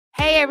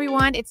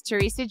everyone, it's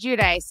Teresa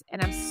Giudice, and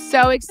I'm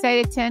so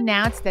excited to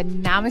announce the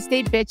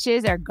Namaste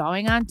Bitches are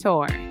going on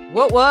tour.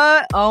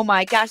 What? Oh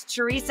my gosh,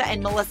 Teresa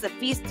and Melissa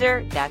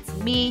Feaster, that's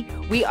me.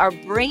 We are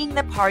bringing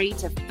the party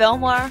to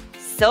Fillmore,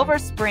 Silver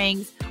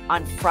Springs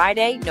on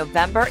Friday,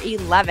 November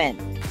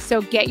 11th.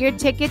 So get your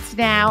tickets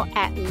now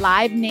at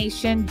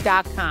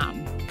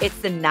livenation.com. It's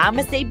the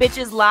Namaste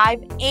Bitches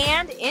live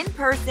and in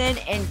person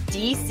in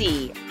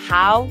DC.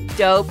 How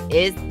dope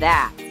is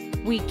that?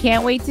 We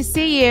can't wait to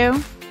see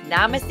you.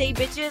 Namaste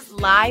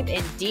Bitches live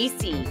in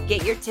DC.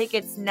 Get your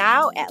tickets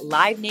now at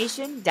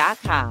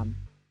livenation.com.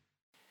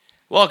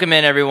 Welcome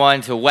in,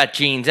 everyone, to Wet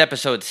Jeans,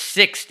 episode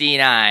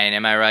 69.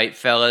 Am I right,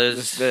 fellas?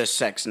 This is the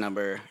sex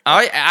number.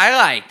 I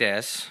like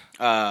this.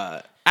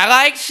 I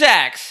like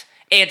sex.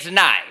 It's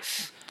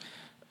nice.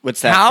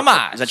 What's that? How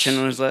much? Is that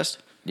Schindler's List?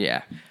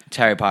 Yeah. It's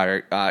Harry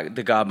Potter,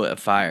 the Goblet of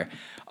Fire.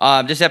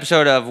 This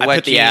episode of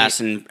Wet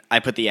Jeans...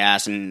 I put the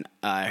ass in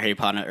Harry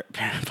Potter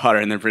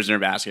and the Prisoner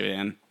of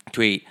Azkaban.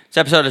 Tweet. This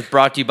episode is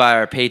brought to you by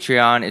our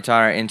Patreon. It's on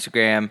our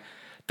Instagram.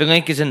 The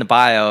link is in the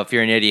bio if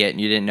you're an idiot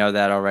and you didn't know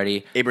that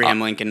already.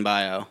 Abraham Lincoln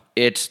bio.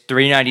 It's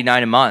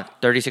 $3.99 a month,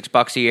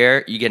 $36 a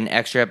year. You get an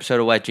extra episode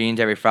of Wet Jeans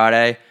every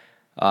Friday,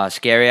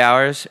 Scary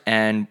Hours,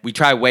 and we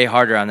try way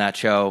harder on that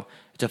show.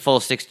 It's a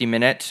full 60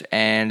 minutes,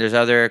 and there's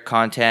other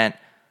content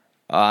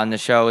on the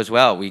show as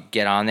well. We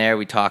get on there,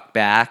 we talk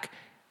back.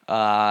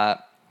 Talk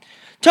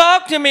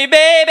to me,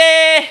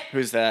 baby!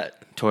 Who's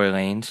that? Tory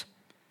Lanez.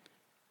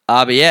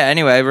 But yeah,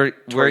 anyway, we're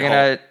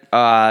going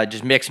to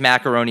just mix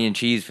macaroni and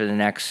cheese for the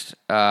next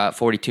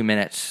 42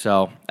 minutes.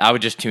 So I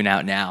would just tune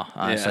out now,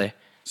 honestly. Yeah.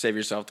 Save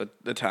yourself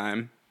the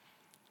time.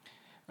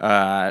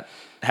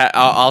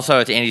 Also,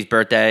 it's Andy's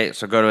birthday,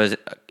 so go to his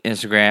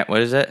Instagram.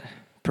 What is it?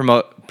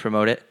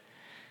 Promote it.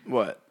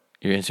 What?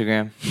 Your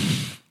Instagram?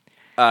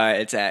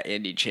 It's at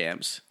Andy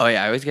Champs. Oh,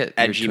 yeah, I always get...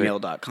 At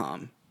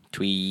gmail.com.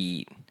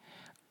 Tweet.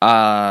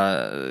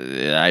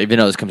 Even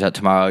though this comes out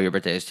tomorrow, your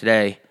birthday is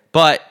today.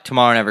 But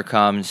tomorrow never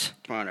comes.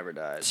 Tomorrow never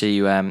dies.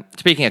 CUM.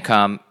 Speaking of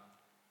come,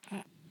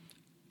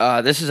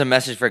 this is a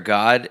message for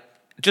God.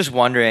 Just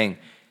wondering,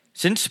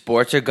 since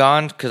sports are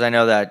gone, because I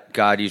know that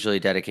God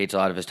usually dedicates a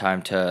lot of his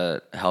time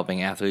to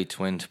helping athletes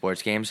win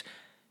sports games,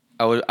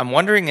 I'm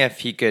wondering if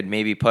he could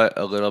maybe put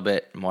a little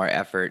bit more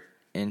effort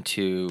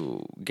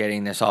into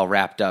getting this all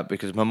wrapped up,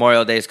 because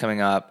Memorial Day is coming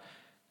up.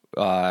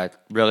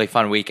 Really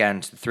fun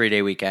weekend,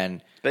 3-day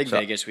weekend. Big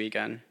Vegas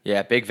weekend.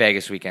 Yeah, big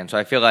Vegas weekend. So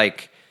I feel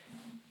like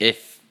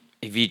if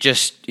you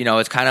just,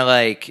 it's kind of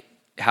like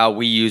how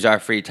we use our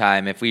free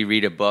time. If we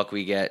read a book,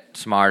 we get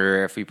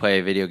smarter. If we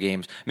play video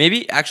games,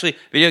 maybe actually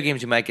video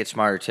games, you might get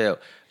smarter too.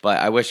 But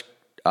I wish,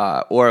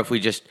 or if we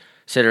just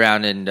sit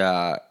around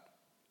and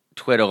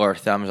twiddle our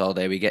thumbs all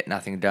day, we get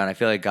nothing done. I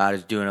feel like God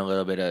is doing a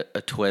little bit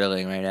of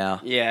twiddling right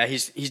now. Yeah,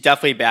 he's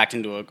definitely backed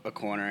into a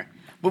corner.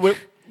 But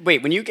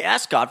wait, when you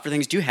ask God for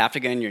things, do you have to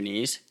get on your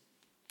knees?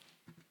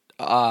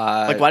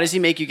 Why does he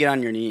make you get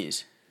on your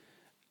knees?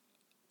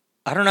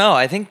 I don't know.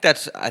 I think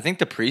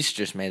the priest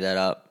just made that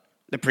up.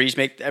 The priests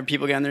make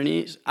people get on their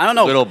knees? I don't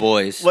know. Little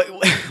boys.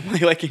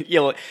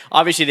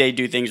 Obviously they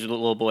do things with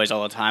little boys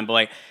all the time,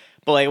 but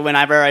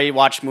whenever I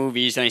watch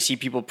movies and I see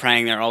people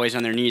praying, they're always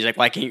on their knees. Like,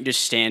 why can't you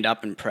just stand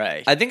up and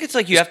pray? I think it's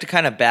like you have to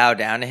kind of bow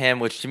down to him,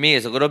 which to me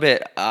is a little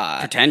bit...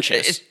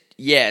 pretentious.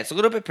 It's a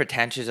little bit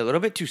pretentious, a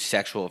little bit too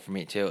sexual for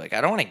me too. Like, I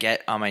don't want to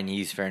get on my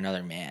knees for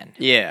another man.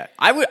 Yeah.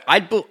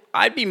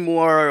 I'd be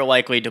more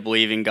likely to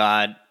believe in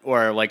God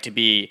or like to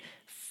be...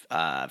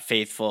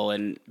 faithful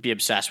and be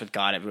obsessed with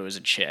God if it was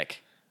a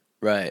chick,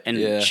 right? And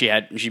yeah. she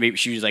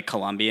was like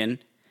Colombian,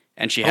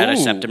 and she had a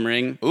septum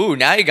ring. Ooh,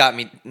 now you got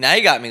me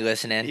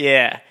listening.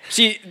 Yeah,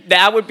 see,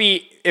 that would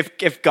be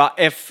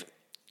if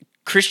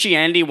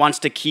Christianity wants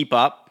to keep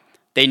up,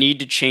 they need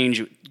to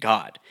change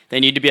God. They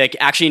need to be like,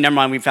 actually, never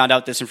mind. We found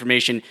out this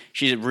information.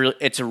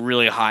 It's a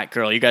really hot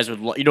girl. You guys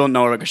you don't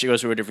know her because she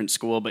goes to a different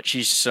school, but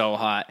she's so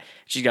hot.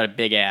 She's got a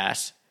big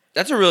ass.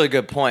 That's a really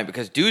good point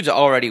because dudes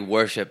already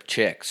worship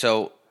chicks,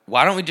 so.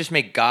 Why don't we just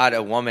make God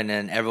a woman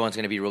and everyone's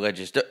going to be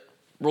religious?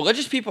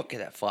 Religious people... Get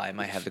that fly. I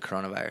might have the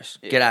coronavirus.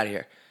 Yeah. Get out of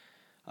here.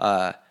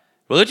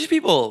 Religious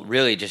people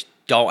really just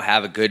don't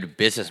have a good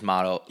business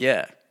model.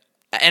 Yeah.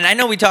 And I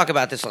know we talk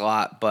about this a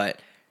lot, but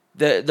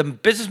the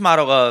business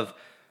model of,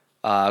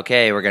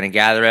 okay, we're going to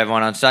gather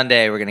everyone on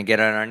Sunday, we're going to get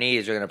on our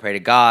knees, we're going to pray to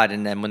God,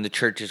 and then when the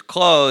church is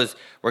closed,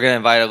 we're going to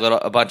invite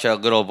a bunch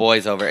of little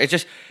boys over. It's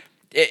just...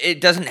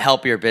 It doesn't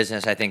help your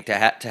business, I think, to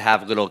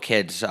have little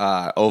kids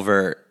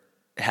over...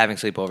 having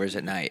sleepovers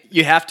at night.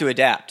 You have to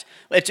adapt.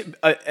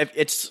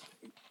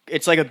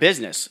 It's like a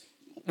business.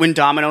 When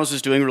Domino's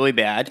was doing really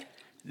bad,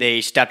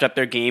 they stepped up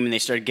their game and they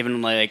started giving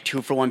them like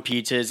 2-for-1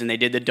 pizzas, and they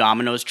did the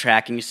Domino's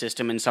tracking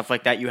system and stuff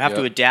like that. You have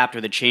to adapt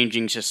with a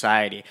changing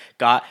society.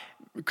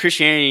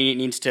 Christianity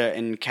needs to,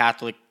 and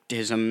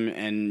Catholicism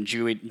and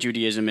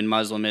Judaism and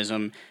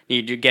Muslimism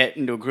need to get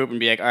into a group and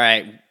be like, all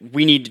right,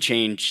 we need to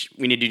change.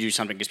 We need to do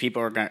something because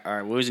people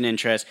are losing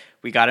interest.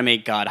 We got to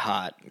make God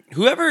hot.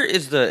 Whoever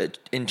is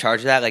in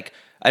charge of that, like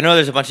I know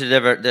there's a bunch of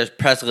different. There's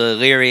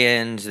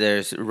Presbyterians,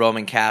 there's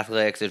Roman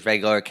Catholics, there's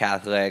regular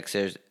Catholics,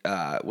 there's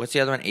what's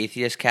the other one?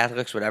 Atheist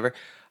Catholics, whatever.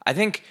 I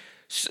think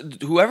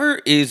whoever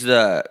is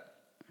the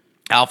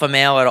alpha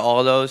male at all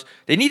of those,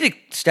 they need to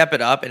step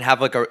it up and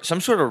have like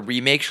some sort of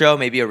remake show,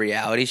 maybe a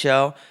reality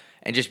show,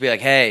 and just be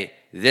like, hey,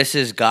 this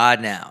is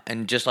God now,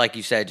 and just like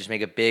you said, just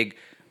make a big.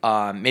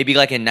 Maybe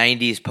like a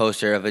 90s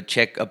poster of a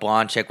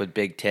blonde chick with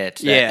big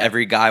tits that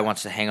every guy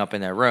wants to hang up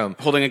in their room.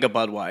 Holding like a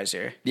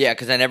Budweiser. Yeah,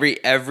 because then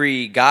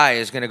every guy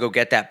is going to go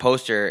get that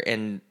poster,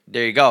 and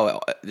there you go.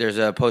 There's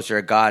a poster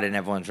of God in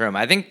everyone's room.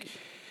 I think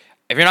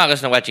if you're not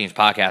listening to Wet Jeans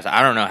Podcast,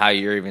 I don't know how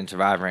you're even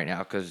surviving right now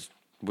because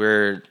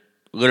we're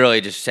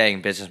literally just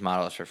saying business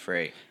models for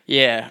free.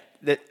 Yeah,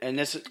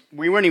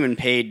 we weren't even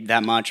paid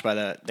that much by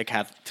the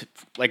Catholic,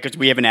 like, because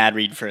we have an ad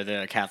read for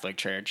the Catholic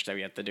Church that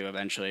we have to do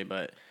eventually,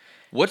 but...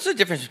 What's the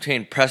difference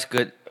between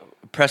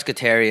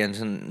Presbyterians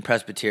and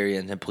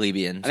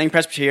plebeians? I think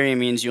Presbyterian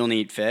means you only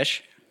eat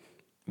fish.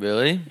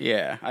 Really?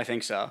 Yeah, I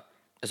think so.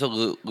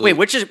 Wait,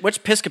 what's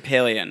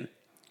Episcopalian?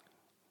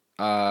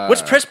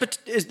 What's there's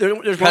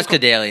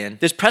Presbyterian.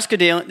 There's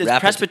Presbyterian, there's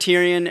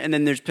Presbyterian, and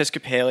then there's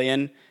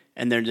Episcopalian,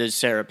 and then there's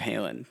Sarah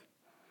Palin.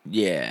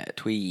 Yeah,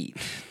 tweet.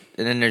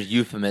 And then there's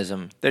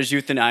euphemism. There's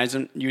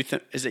euthanism.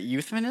 Is it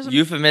euphemism?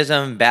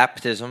 Euphemism,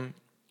 baptism.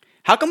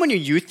 How come when you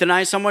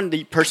euthanize someone,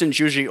 the person's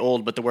usually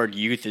old, but the word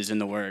youth is in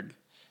the word?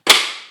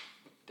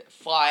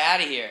 Fly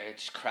out of here. It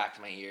just cracked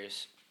my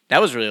ears.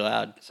 That was really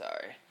loud.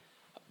 Sorry.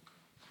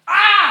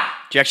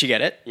 Ah! Did you actually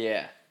get it?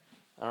 Yeah.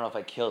 I don't know if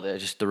I killed it. I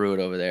just threw it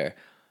over there.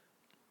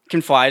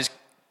 Can flies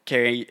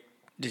carry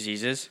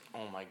diseases?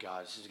 Oh my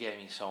god, this is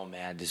getting me so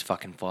mad. This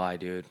fucking fly,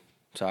 dude.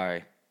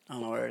 Sorry. I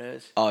don't know where it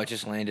is. Oh, it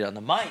just landed on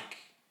the mic.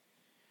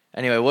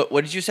 Anyway,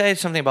 what did you say?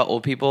 Something about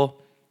old people?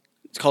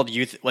 It's called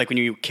youth. Like when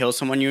you kill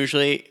someone,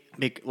 usually,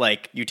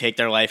 like you take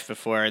their life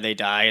before they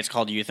die. It's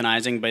called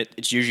euthanizing, but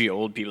it's usually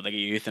old people that get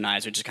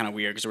euthanized, which is kind of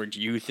weird because the word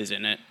youth is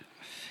in it.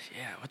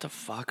 Yeah, what the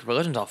fuck?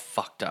 Religion's all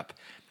fucked up.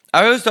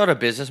 I always thought a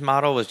business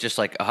model was just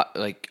like a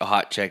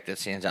hot chick that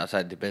stands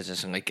outside the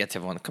business and like gets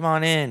everyone to come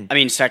on in. I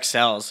mean, sex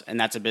sells, and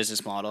that's a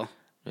business model.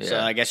 Yeah. So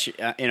I guess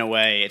in a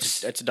way,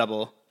 it's a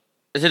double.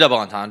 It's a double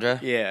entendre.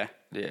 Yeah.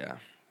 Yeah.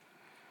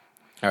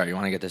 All right, you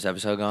want to get this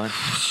episode going?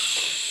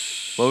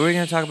 What were we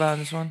going to talk about in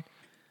this one?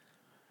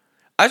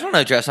 I just want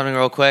to address something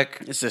real quick.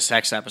 It's a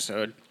sex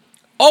episode.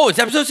 Oh, it's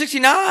episode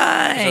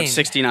 69. Episode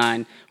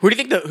 69. When do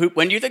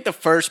you think the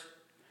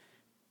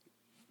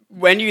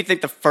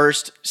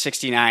first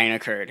 69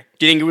 occurred?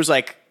 Do you think it was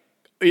like,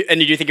 and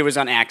do you think it was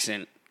on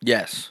accident?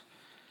 Yes.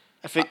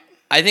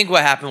 I think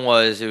what happened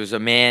was it was a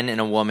man and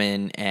a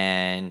woman,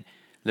 and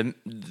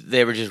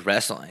they were just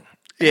wrestling.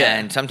 Yeah.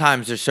 And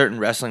sometimes there's certain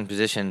wrestling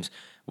positions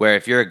where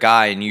if you're a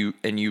guy and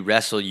you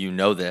wrestle, you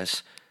know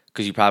this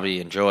because you probably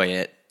enjoy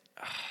it.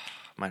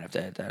 Might have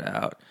to edit that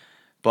out.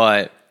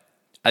 But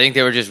I think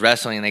they were just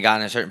wrestling and they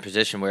got in a certain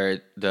position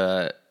where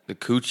the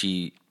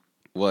coochie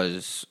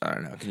was, I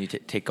don't know, can you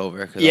take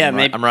over? Yeah,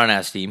 I'm running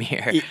out of steam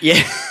here.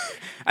 Yeah.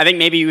 I think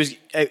maybe he was.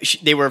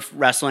 They were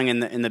wrestling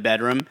in the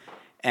bedroom,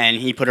 and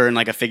he put her in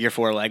like a figure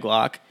 4 leg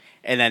lock,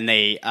 and then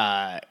they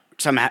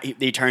somehow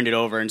they turned it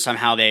over, and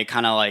somehow they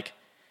kind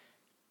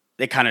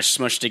of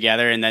smushed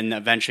together, and then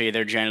eventually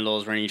their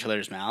genitals were in each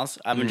other's mouths.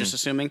 I'm just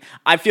assuming.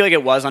 I feel like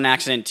it was on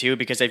accident too,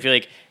 because I feel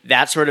like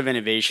that sort of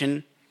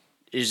innovation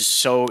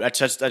is at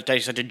such a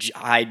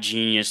high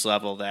genius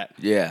level that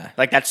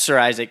like that's Sir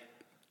Isaac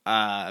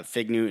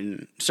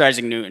Newton.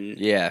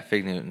 Yeah,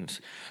 Fig Newtons.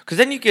 Because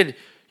then you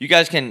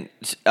guys can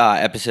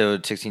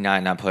episode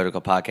 69, not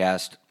political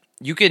podcast.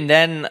 You can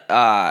then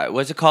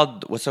what's it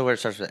called? What's the word that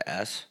starts with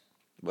S?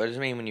 What does it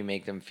mean when you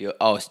make them feel?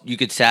 Oh, you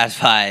could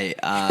satisfy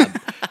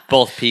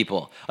both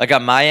people. Like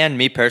on my end,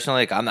 me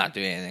personally, like I'm not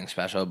doing anything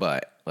special,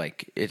 but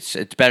like it's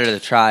better to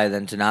try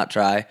than to not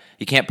try.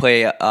 You can't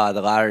play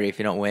the lottery if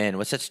you don't win.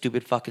 What's that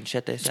stupid fucking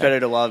shit they say? It's better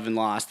to love and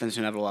lost than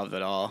to never love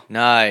at all.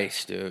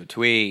 Nice, dude.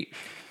 Tweet.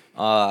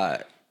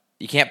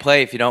 You can't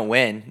play if you don't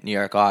win New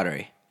York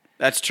lottery.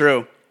 That's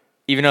true.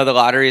 Even though the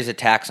lottery is a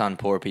tax on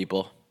poor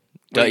people.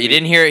 You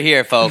didn't hear it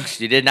here,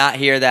 folks. You did not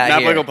hear that not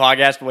here. Not political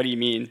podcast, but what do you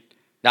mean?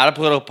 Not a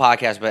political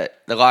podcast,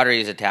 but the lottery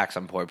is a tax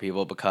on poor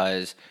people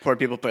because... Poor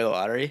people play the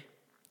lottery?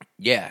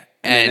 Yeah.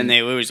 And then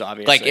they lose,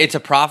 obviously. Like, it's a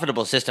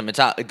profitable system. It's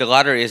not... The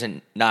lottery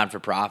isn't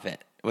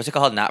non-for-profit. What's it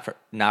called?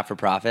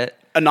 Not-for-profit?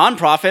 A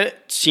non-profit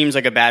seems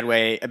like a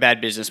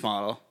bad business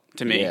model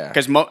to me. Yeah.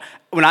 Because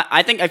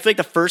I feel like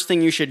the first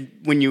thing you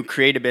should... When you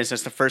create a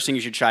business, the first thing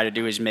you should try to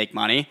do is make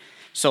money.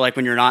 So, like,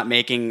 when you're not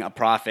making a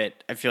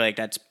profit, I feel like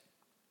that's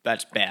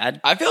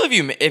bad. I feel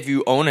if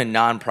you own a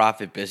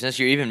non-profit business,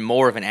 you're even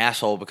more of an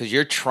asshole because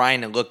you're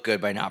trying to look good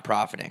by not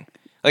profiting.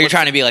 Like you're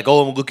trying to be like,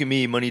 oh, look at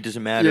me, money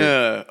doesn't matter.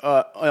 Yeah,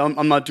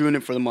 I'm not doing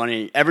it for the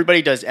money.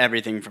 Everybody does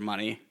everything for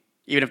money,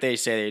 even if they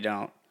say they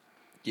don't.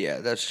 Yeah,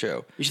 that's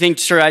true. You think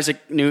Sir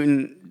Isaac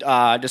Newton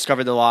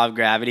discovered the law of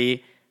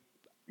gravity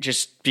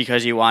just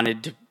because he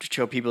wanted to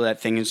show people that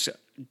things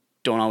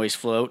don't always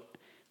float?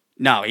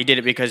 No, he did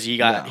it because he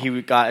got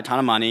a ton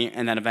of money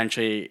and then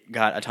eventually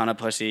got a ton of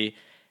pussy.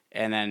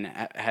 and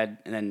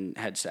then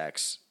had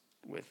sex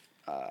with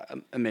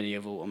a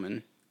medieval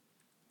woman.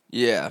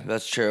 Yeah,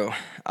 that's true.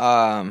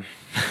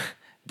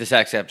 The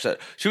sex episode.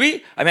 Should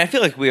we? I mean, I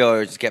feel like we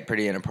always get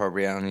pretty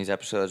inappropriate on these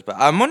episodes, but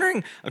I'm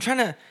wondering. I'm trying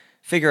to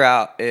figure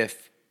out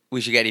if we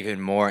should get even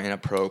more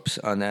inappropriate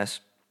on this.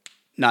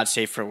 Not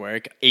safe for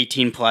work.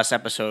 18 plus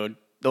episode.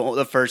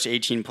 The first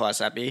 18 plus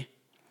epi.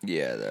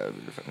 Yeah, that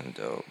would be fucking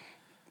dope.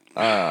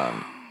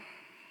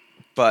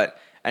 But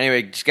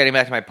anyway, just getting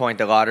back to my point,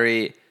 the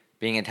lottery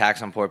being a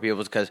tax on poor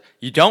people is because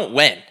you don't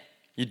win.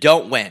 You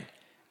don't win,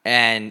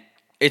 and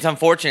it's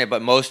unfortunate.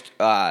 But most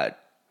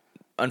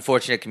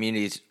unfortunate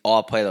communities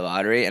all play the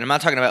lottery, and I'm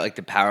not talking about like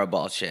the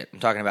Powerball shit. I'm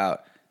talking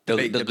about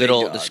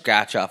the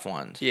scratch off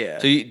ones. Yeah.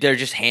 So they're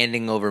just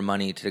handing over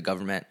money to the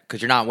government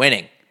because you're not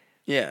winning.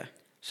 Yeah.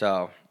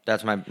 So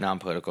that's my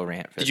non-political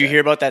rant. Did you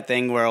hear about that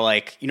thing where,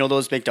 like, you know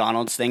those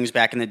McDonald's things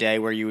back in the day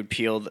where you would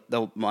peel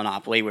the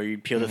Monopoly, where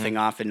you'd peel the thing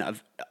off and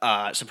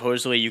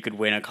supposedly you could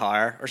win a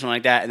car or something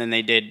like that, and then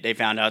they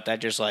found out that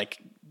just like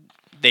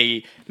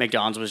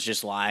McDonald's was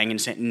just lying and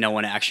saying no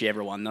one actually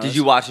ever won those. Did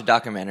you watch the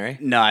documentary?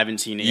 No, I haven't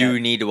seen it yet. You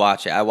need to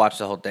watch it. I watched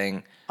the whole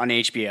thing on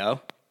HBO.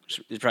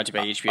 It's brought to you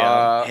by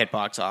HBO. Hit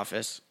Box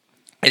Office.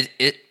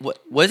 What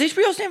does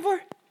HBO stand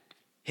for?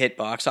 Hit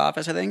Box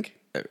Office, I think.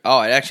 Oh,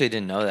 I actually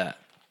didn't know that.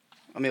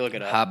 Let me look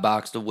it up. Hot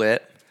box the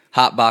whip.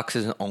 Hot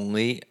boxes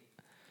only.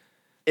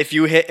 If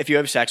you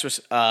have sex with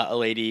a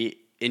lady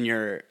in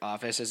your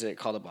office, is it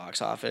called a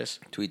box office?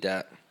 Tweet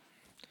that.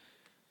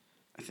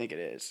 I think it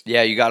is.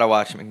 Yeah, you gotta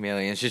watch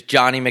McMillions. Just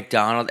Johnny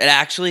McDonald. It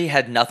actually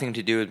had nothing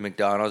to do with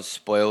McDonald's.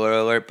 Spoiler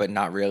alert, but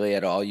not really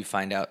at all. You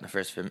find out in the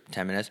first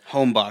 10 minutes.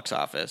 Home Box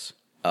Office.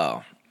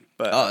 Oh,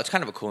 it's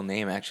kind of a cool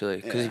name actually.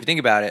 Because if you think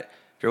about it,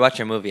 if you're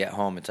watching a movie at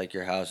home, it's like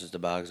your house is the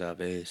box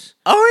office.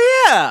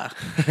 Oh yeah,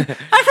 I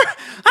forgot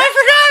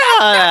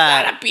about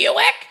that. Not a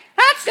Buick.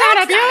 That's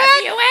not a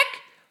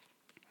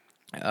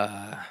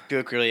Buick.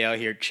 Buick really out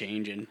here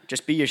changing.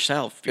 Just be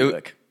yourself,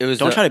 Buick.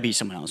 Don't try to be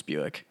someone else,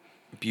 Buick.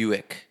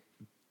 Buick.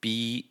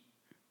 Be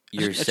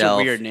yourself. It's a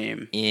weird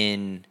name.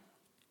 In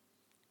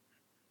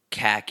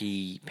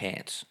khaki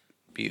pants.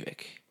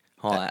 Buick.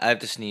 Hold on. I have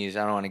to sneeze.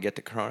 I don't want to get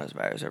the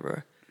coronavirus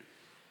everywhere.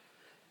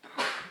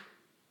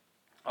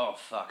 Oh,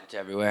 fuck. It's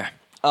everywhere.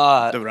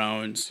 The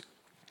Rones.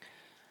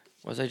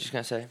 What was I just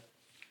going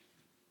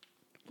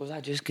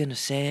to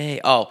say?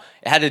 Oh,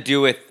 it had to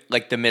do with,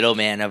 like, the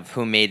middleman of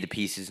who made the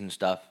pieces and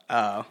stuff.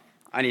 Oh.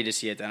 I need to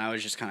see it then. I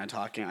was just kind of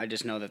talking. I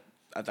just know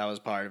that was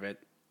part of it.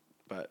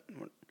 But...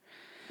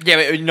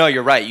 Yeah, but no,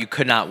 you're right. You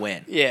could not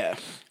win. Yeah.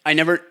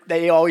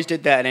 They always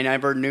did that, and I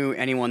never knew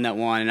anyone that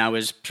won, and I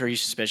was pretty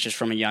suspicious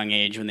from a young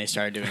age when they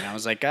started doing it. I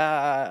was like,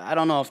 I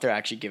don't know if they're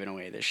actually giving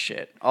away this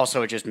shit.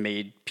 Also, it just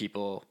made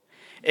people...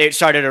 It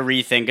started a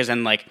rethink, because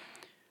then, like,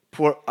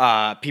 poor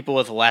people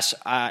with less...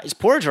 is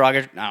poor a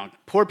derogatory? No.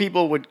 Poor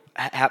people would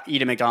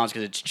eat at McDonald's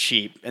because it's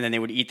cheap, and then they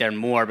would eat there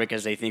more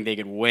because they think they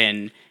could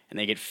win, and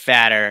they get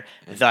fatter,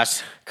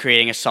 thus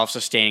creating a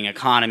self-sustaining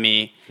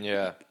economy.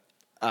 Yeah.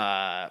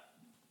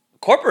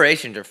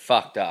 Corporations are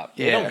fucked up.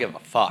 They Yeah. don't give a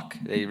fuck.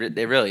 They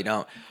really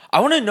don't. I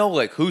want to know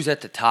like who's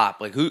at the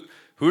top. Like who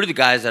are the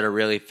guys that are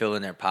really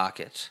filling their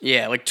pockets?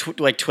 Yeah, like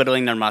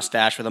twiddling their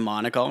mustache with a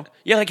monocle.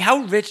 Yeah, like how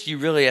rich do you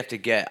really have to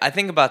get? I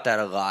think about that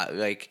a lot.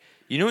 Like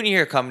you know when you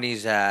hear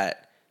companies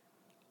that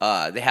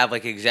they have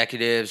like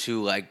executives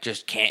who like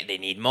just can't. They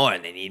need more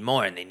and they need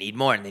more and they need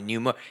more and they need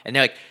more. And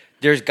they're like,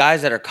 there's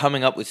guys that are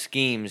coming up with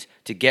schemes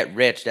to get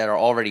rich that are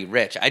already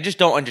rich. I just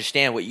don't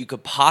understand what you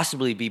could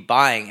possibly be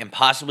buying and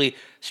possibly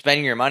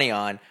spending your money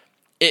on.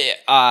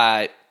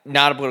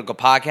 Not a political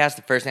podcast.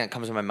 The first thing that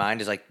comes to my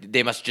mind is like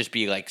they must just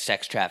be like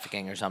sex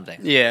trafficking or something.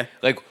 Yeah.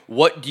 Like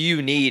what do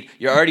you need?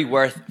 You're already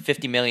worth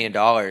 $50 million.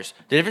 The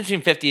difference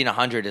between 50 and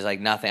 100 is like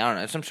nothing. I don't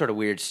know. It's some sort of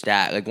weird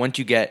stat. Like once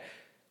you get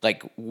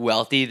like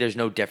wealthy, there's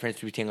no difference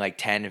between like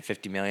 10 and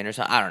 50 million or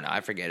something. I don't know. I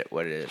forget it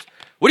what it is.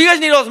 What do you guys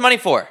need all this money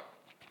for?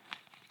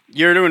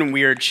 You're doing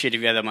weird shit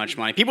if you have that much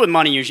money. People with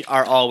money usually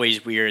are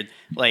always weird.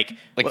 Like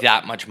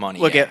that much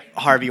money. Look at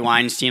Harvey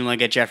Weinstein. Look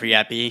at Jeffrey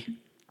Epstein.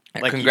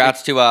 Like,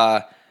 congrats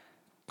to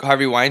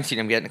Harvey Weinstein.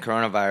 I'm getting the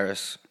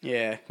coronavirus.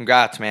 Yeah.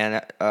 Congrats,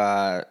 man.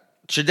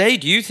 Do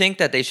you think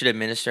that they should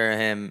administer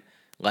him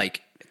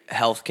like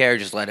health care?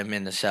 Just let him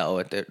in the cell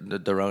with the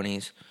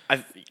Ronies? I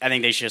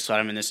think they should just let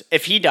him in this.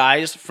 If he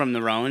dies from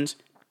the Rones,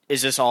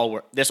 this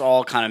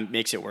all kind of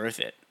makes it worth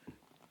it.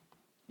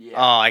 Yeah.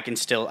 Oh, I can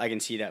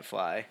see that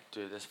fly.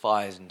 Dude, this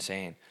fly is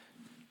insane.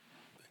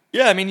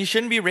 Yeah, I mean, you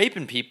shouldn't be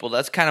raping people.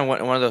 That's kind of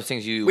one of those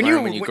things you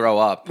learn when you grow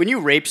up. When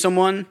you rape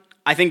someone,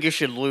 I think you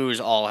should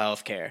lose all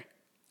health care.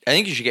 I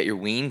think you should get your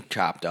ween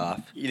chopped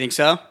off. You think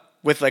so?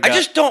 With like I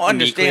just don't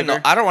understand, though.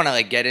 I don't want to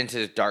like get into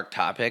this dark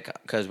topic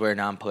because we're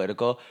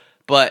non-political,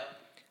 but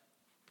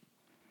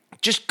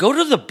just go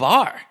to the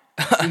bar.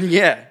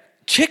 Yeah.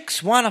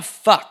 Chicks want to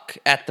fuck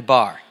at the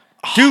bar.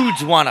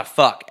 Dudes want to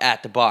fuck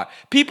at the bar.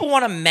 People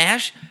want to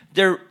mash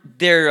their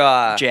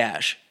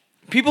jash.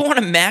 People want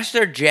to mash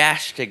their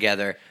jash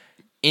together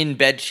in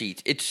bed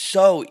sheets. It's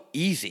so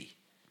easy.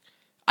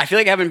 I feel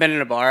like I haven't been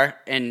in a bar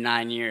in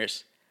 9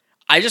 years.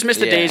 I just miss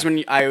the Yeah. days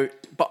when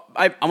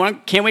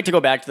can't wait to go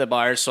back to the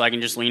bars so I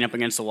can just lean up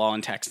against the wall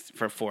and text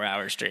for 4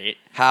 hours straight.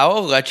 How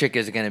electric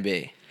is it going to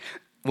be?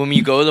 When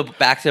you go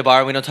back to the bar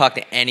and we don't talk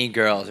to any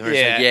girls. And we're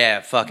just like, yeah,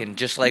 fucking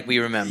just like we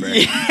remember.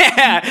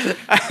 Yeah.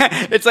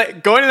 It's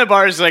like going to the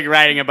bar is like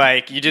riding a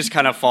bike. You just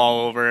kind of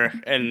fall over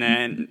and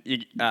then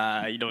you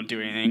don't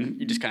do anything.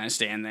 You just kind of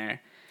stand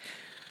there.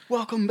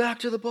 Welcome back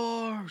to the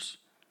bars.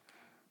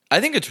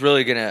 I think it's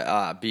really going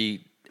to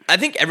be... I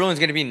think everyone's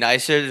going to be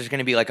nicer. There's going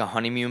to be like a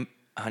honeymoon.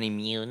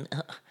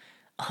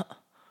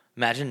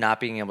 Imagine not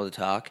being able to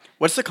talk.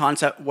 What's the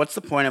concept? What's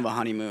the point of a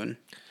honeymoon?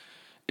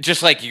 It's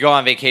just like you go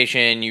on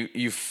vacation,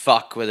 you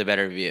fuck with a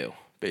better view,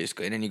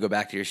 basically, and then you go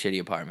back to your shitty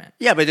apartment.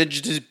 Yeah, but it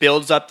just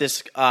builds up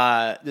this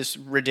this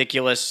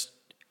ridiculous.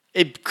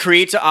 It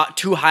creates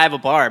too high of a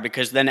bar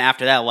because then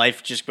after that,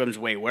 life just becomes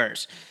way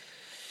worse.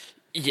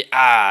 Yeah,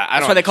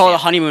 That's why they call it a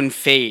honeymoon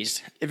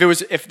phase.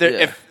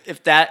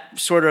 If that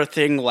sort of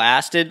thing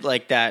lasted,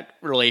 like that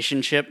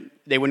relationship,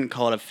 they wouldn't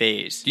call it a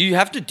phase. Do you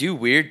have to do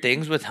weird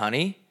things with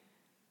honey?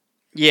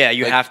 Yeah,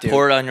 you Like have to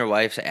pour it on your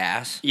wife's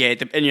ass. Yeah,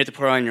 and you have to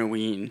pour it on your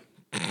ween.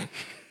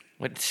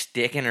 With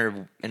stick in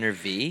her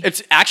V.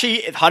 It's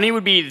actually honey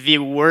would be the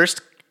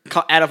worst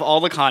out of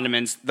all the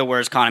condiments. The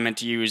worst condiment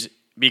to use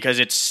because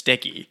it's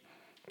sticky.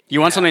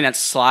 You want something that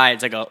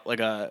slides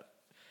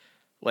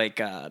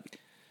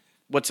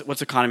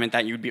what's a condiment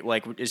that you'd be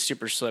like is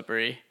super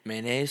slippery?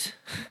 Mayonnaise.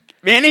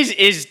 Mayonnaise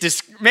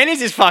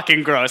is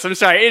fucking gross. I'm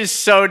sorry. It is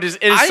so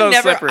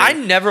slippery. I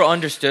never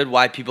understood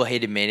why people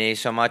hated mayonnaise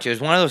so much. It was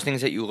one of those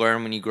things that you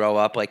learn when you grow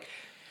up. Like,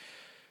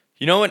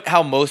 you know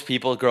how most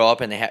people grow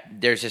up and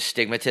there's this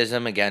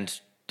stigmatism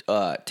against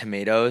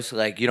tomatoes.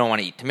 Like, you don't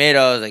want to eat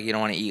tomatoes. Like, you don't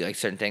want to eat like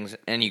certain things.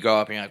 And you grow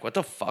up and you're like, what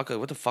the fuck? Like,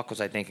 what the fuck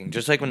was I thinking?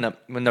 Just like when the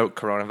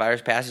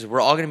coronavirus passes,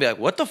 we're all gonna be like,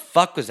 what the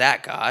fuck was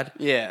that, God?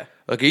 Yeah.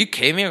 Like, are you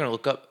kidding me? I'm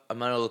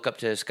gonna look up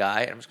to the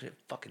sky and I'm just gonna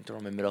fucking throw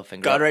my middle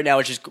finger. God up. right now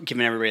is just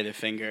giving everybody the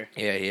finger.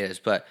 Yeah, he is.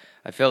 But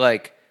I feel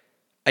like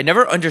I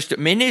never understood.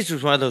 Mayonnaise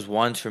was one of those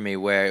ones for me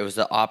where it was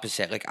the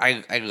opposite. Like,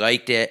 I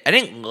liked it. I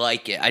didn't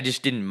like it. I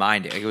just didn't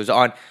mind it. Like, it was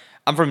on.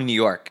 I'm from New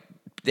York.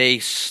 They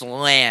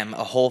slam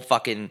a whole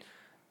fucking,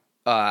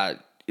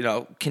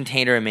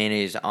 container of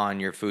mayonnaise on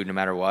your food no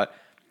matter what.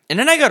 And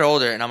then I got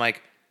older and I'm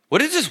like,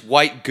 what is this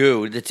white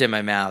goo that's in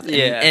my mouth? And,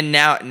 Yeah. And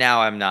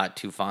now I'm not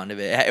too fond of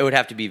it. It would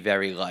have to be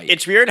very light.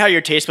 It's weird how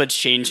your taste buds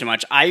change so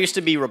much. I used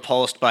to be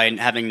repulsed by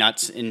having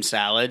nuts in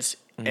salads,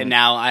 and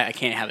now I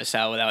can't have a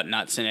salad without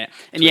nuts in it.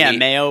 And yeah,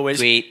 mayo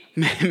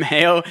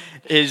mayo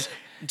is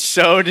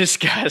so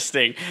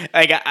disgusting.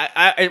 Like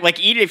I like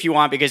eat it if you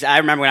want because I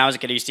remember when I was a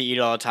kid, I used to eat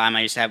it all the time.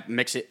 I used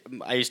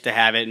to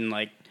have it in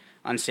like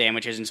on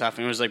sandwiches and stuff,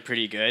 and it was like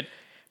pretty good.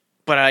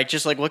 But I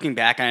just like looking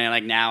back on it,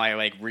 like now I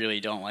like really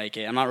don't like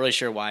it. I'm not really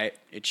sure why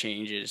it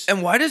changes.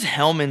 And why does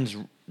Hellman's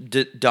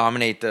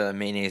dominate the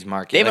mayonnaise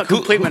market? They have a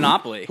complete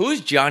monopoly.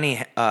 Who's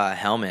Johnny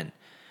Hellman?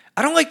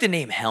 I don't like the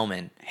name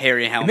Hellman.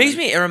 Harry Hellman.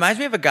 It reminds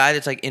me of a guy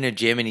that's like in a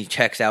gym and he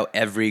checks out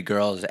every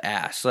girl's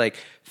ass. Like,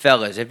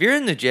 fellas, if you're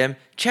in the gym,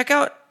 check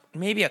out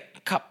maybe a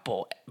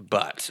couple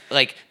butts.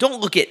 Like, don't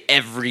look at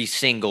every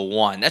single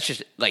one. That's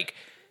just like,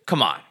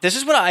 come on. This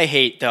is what I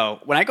hate though.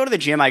 When I go to the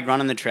gym, I run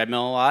on the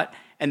treadmill a lot.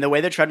 And the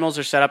way the treadmills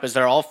are set up is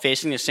they're all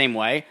facing the same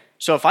way.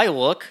 So if I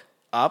look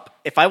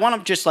up, if I want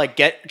to just like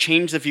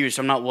change the view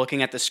so I'm not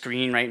looking at the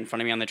screen right in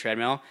front of me on the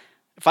treadmill,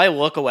 if I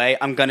look away,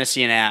 I'm going to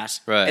see an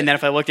ass. Right. And then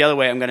if I look the other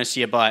way, I'm going to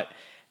see a butt.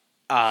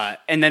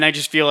 And then I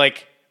just feel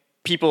like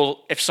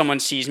people, if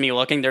someone sees me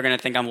looking, they're going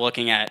to think I'm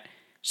looking at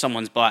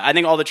someone's butt. I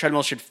think all the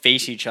treadmills should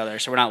face each other.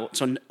 So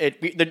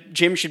the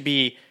gym should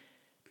be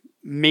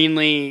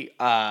mainly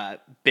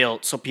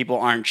built so people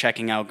aren't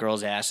checking out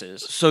girls'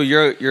 asses. So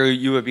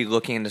you would be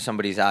looking into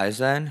somebody's eyes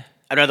then?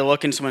 I'd rather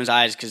look in someone's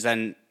eyes because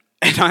then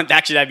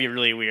actually that'd be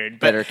really weird.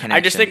 But Better connection.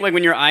 I just think like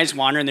when your eyes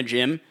wander in the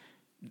gym,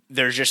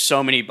 there's just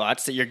so many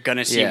butts that you're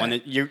gonna see one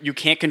that you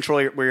can't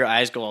control where your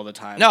eyes go all the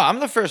time. No, I'm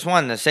the first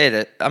one to say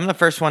that. I'm the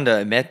first one to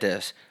admit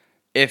this.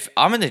 If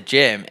I'm in the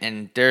gym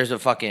and there's a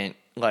fucking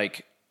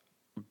like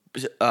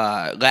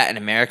Latin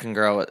American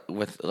girl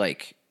with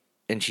like,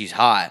 and she's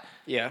hot.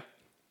 Yeah.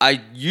 I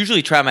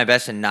usually try my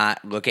best to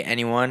not look at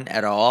anyone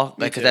at all,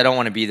 like because I don't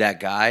want to be that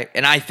guy.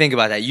 And I think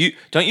about that. You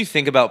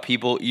think about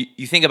people.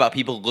 You think about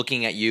people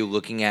looking at you,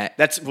 looking at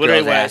that's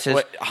literally girls'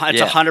 asses.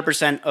 It's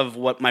 100% of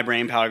what my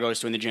brain power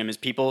goes to in the gym is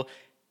people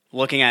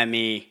looking at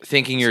me,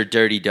 thinking you're a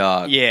dirty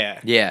dog.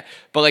 Yeah.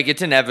 But like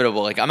it's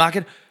inevitable. Like I'm not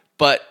gonna.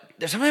 But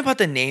there's something about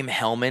the name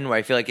Hellman where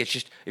I feel like it's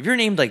just if you're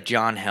named like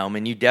John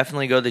Hellman, you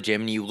definitely go to the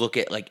gym and you look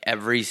at like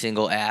every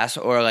single ass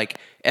or like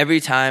every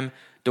time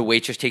the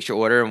waitress takes your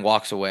order and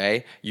walks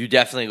away, you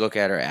definitely look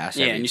at her ass.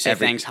 Yeah, and you say,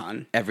 thanks,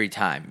 hon. Every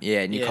time. Yeah,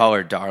 and you call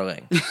her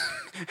darling.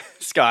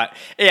 Scott.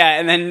 Yeah,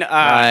 and then...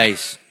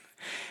 nice.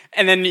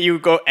 And then you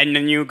go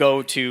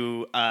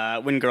to,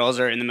 when girls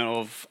are in the middle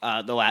of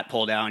the lat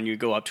pull down, you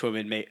go up to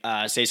them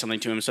and say something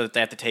to them so that they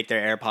have to take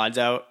their AirPods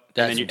out.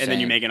 And then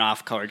you make an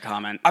off-colored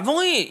comment. I've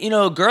only,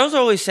 girls are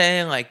always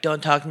saying, like,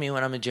 don't talk to me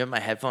when I'm in the gym, my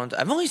headphones.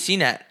 I've only seen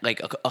that,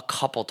 like, a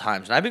couple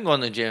times. And I've been going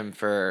to the gym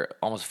for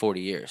almost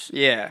 40 years.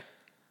 Yeah.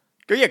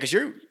 Yeah, because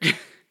you're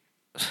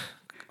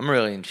I'm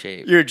really in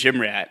shape. you're a gym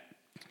rat.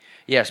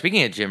 Yeah,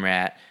 speaking of gym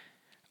rat,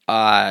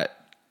 I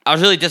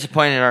was really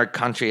disappointed in our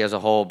country as a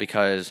whole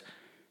because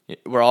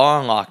we're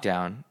all on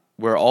lockdown.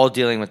 We're all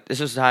dealing with this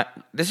is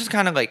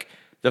kind of like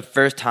the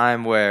first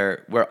time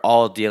where we're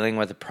all dealing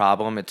with a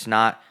problem. It's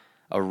not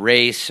a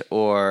race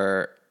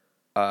or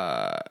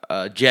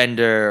a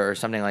gender or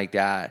something like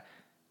that.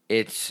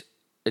 It's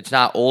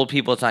not old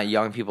people. It's not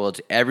young people.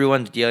 It's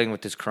everyone's dealing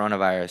with this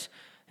coronavirus.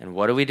 And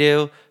what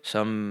do?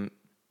 Some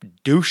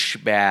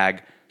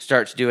douchebag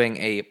starts doing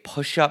a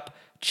push-up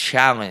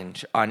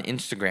challenge on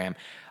Instagram.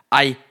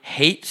 I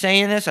hate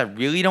saying this. I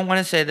really don't want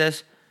to say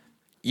this.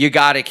 You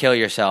got to kill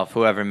yourself,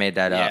 whoever made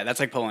that up. Yeah, that's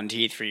like pulling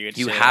teeth for you.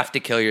 You have to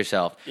kill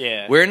yourself.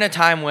 Yeah. We're in a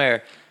time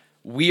where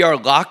we are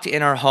locked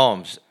in our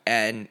homes,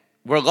 and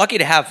we're lucky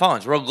to have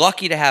phones. We're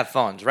lucky to have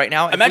phones. Right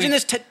now, Imagine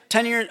this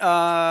 10 year,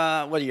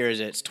 what year is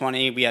it? It's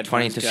 20. We had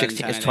 20 phones to in 16.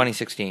 2010, It's I think.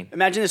 2016.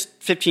 Imagine this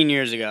 15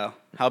 years ago.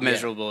 How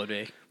miserable it would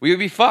be. We would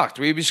be fucked.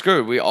 We would be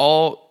screwed.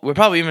 We're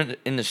probably even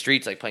in the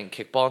streets, like playing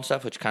kickball and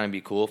stuff, which kind of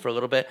be cool for a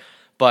little bit.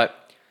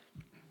 But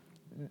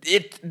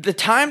the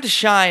time to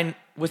shine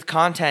with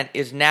content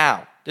is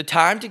now. The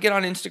time to get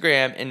on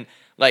Instagram and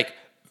like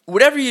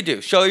whatever you do,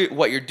 show you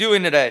what you're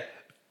doing today.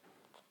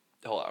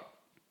 Hold on.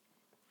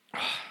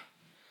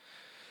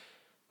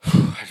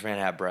 I just ran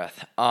out of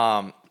breath.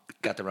 Got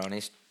the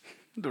Ronies.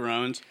 The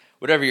Rones.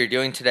 Whatever you're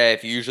doing today,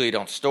 if you usually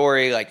don't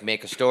story, like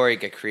make a story,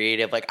 get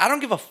creative. Like I don't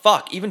give a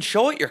fuck. Even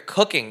show what you're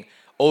cooking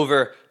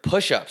over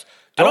push-ups.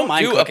 I don't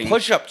mind do cooking. a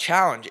push-up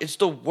challenge. It's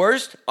the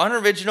worst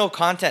unoriginal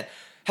content.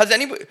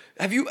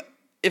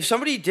 If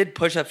somebody did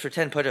push-ups for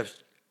 10 push-ups,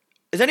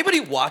 is anybody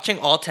watching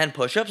all 10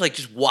 push-ups? Like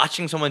just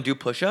watching someone do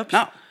push-ups?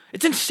 No.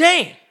 It's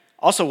insane.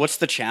 Also, what's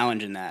the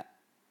challenge in that?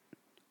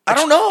 I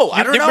don't know.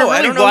 I don't know.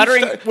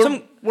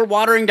 We're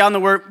watering down the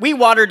word. We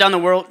watered down the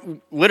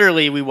world.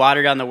 Literally, we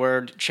watered down the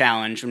word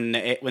challenge when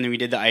we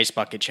did the ice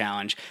bucket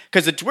challenge.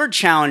 Because the word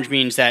challenge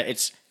means that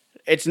it's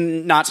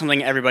not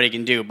something everybody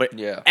can do, but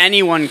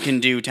anyone can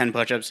do 10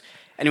 push-ups.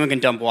 Anyone can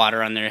dump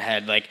water on their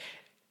head. Like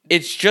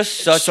it's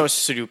just such so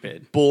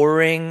stupid,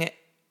 boring,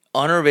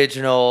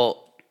 unoriginal,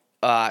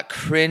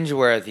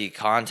 cringeworthy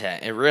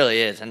content. It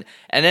really is. And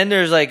then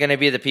there's like going to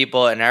be the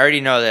people, and I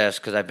already know this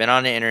because I've been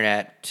on the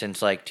internet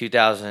since like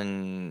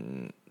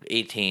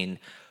 2018.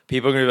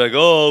 People are going to be like,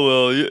 oh,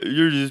 well,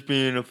 you're just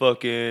being a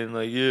fucking,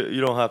 like,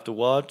 you don't have to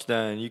watch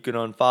then. You can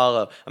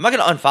unfollow. I'm not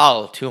going to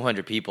unfollow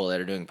 200 people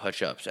that are doing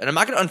push-ups. And I'm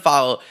not going to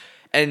unfollow,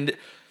 and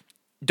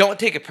don't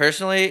take it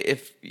personally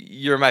if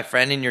you're my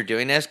friend and you're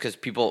doing this because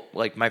people,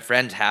 like my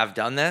friends have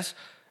done this.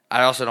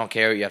 I also don't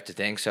care what you have to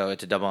think, so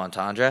it's a double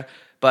entendre.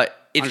 But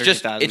it's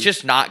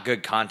just not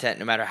good content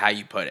no matter how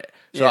you put it.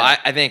 So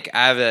I think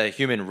I have a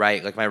human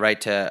right, like my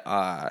right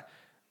to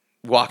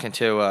walk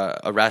into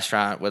a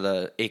restaurant with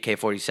a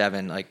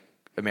AK-47 like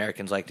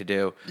Americans like to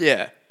do.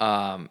 Yeah.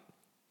 I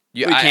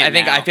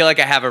feel like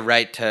I have a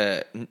right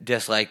to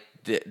dislike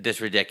this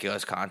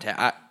ridiculous content.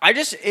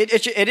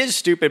 It is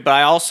stupid, but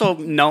I also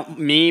know,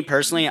 me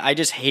personally, I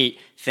just hate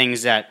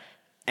things that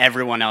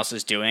everyone else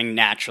is doing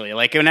naturally.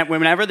 Like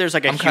whenever there's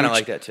like I'm kind of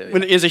like that too.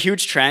 When there's a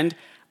huge trend,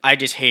 I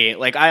just hate it.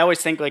 Like I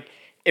always think like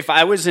if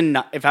I was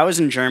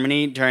in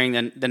Germany during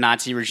the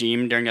Nazi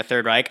regime during the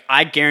Third Reich,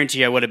 I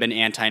guarantee I would have been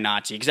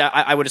anti-Nazi because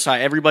I would have saw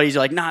everybody's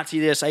like Nazi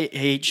this, I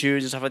hate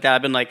Jews and stuff like that.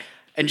 I've been like,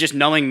 and just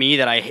knowing me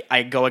that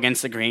I go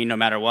against the grain no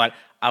matter what,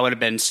 I would have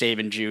been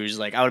saving Jews.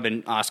 Like I would have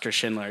been Oscar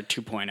Schindler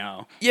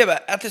 2.0. Yeah,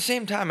 but at the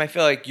same time, I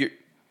feel like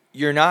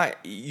you're not.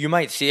 You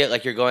might see it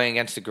like you're going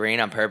against the grain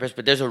on purpose,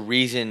 but there's a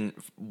reason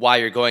why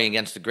you're going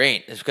against the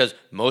grain. It's because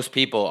most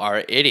people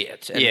are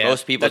idiots, and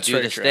most people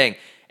do this thing.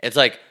 It's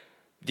like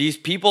these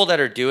people that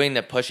are doing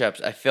the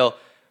push-ups, I feel,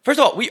 first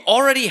of all, we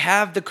already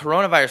have the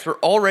coronavirus. We're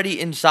already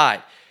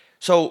inside.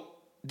 So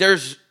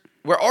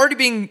we're already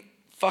being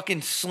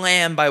fucking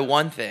slammed by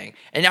one thing.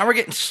 And now we're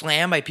getting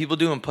slammed by people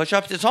doing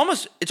push-ups. It's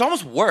almost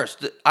worse.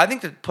 I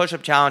think the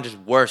push-up challenge is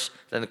worse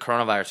than the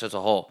coronavirus as a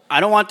whole.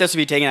 I don't want this to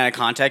be taken out of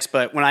context,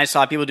 but when I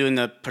saw people doing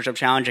the push-up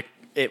challenge,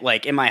 it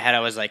like in my head, I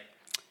was like,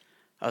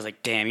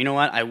 damn, you know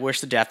what? I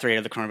wish the death rate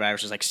of the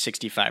coronavirus was like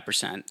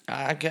 65%.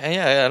 I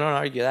don't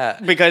argue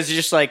that. Because it's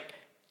just like,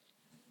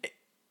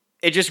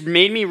 it just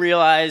made me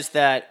realize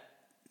that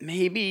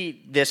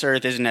maybe this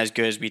earth isn't as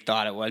good as we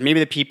thought it was. Maybe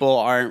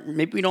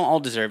maybe we don't all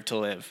deserve to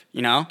live,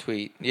 you know?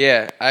 Tweet.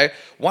 Yeah.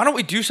 Why don't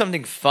we do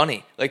something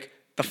funny? Like,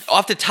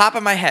 off the top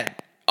of my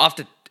head, off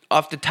the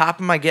top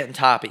of my getting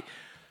toppy,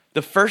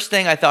 the first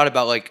thing I thought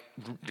about, like,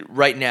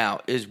 right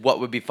now is what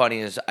would be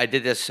funny is I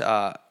did this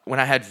when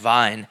I had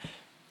Vine.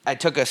 I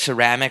took a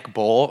ceramic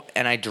bowl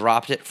and I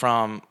dropped it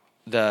from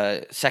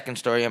the second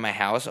story of my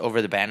house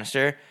over the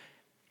banister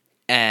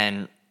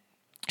and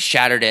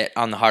shattered it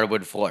on the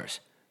hardwood floors.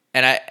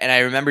 And I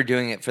remember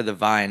doing it for the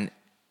Vine,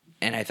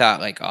 and I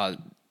thought like, oh,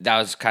 that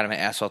was kind of an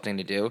asshole thing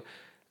to do.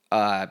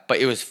 But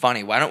it was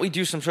funny. Why don't we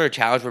do some sort of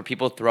challenge where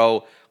people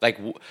throw like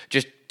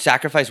just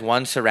sacrifice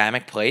one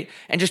ceramic plate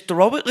and just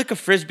throw it like a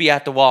Frisbee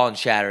at the wall and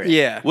shatter it.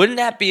 Yeah. Wouldn't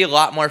that be a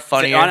lot more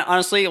funnier?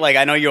 Honestly, like,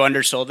 I know you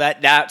undersold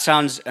that. That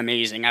sounds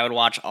amazing. I would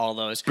watch all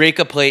those. Break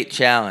a plate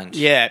challenge.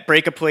 Yeah,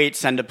 break a plate,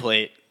 send a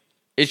plate.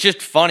 It's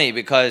just funny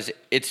because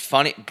it's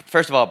funny.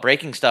 First of all,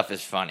 breaking stuff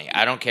is funny.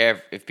 I don't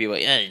care if people are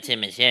like, it's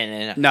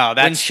immature. No,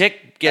 when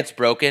shit gets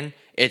broken,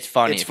 it's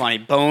funny. It's funny.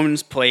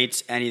 Bones,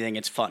 plates, anything,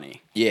 it's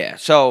funny. Yeah.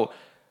 So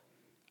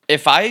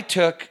if I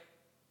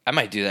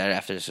might do that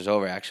after this is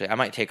over, actually. I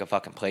might take a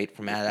fucking plate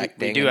from out of that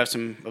thing.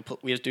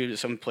 We just do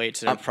some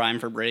plates that are prime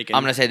for breaking.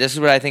 I'm going to say, this is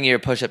what I think of your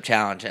push-up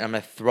challenge, and I'm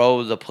going to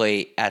throw the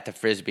plate at the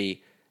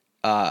Frisbee.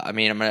 I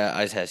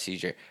just had a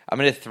seizure. I'm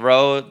going to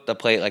throw the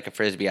plate like a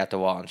Frisbee at the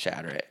wall and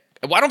shatter it.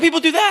 Why don't people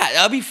do that?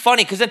 That would be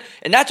funny,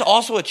 and that's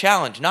also a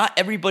challenge. Not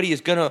everybody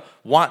is going to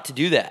want to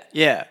do that.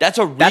 Yeah. That's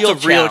a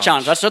real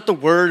challenge. That's what the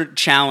word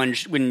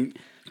challenge, when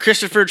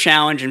Christopher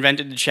Challenge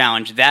invented the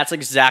challenge, that's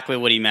exactly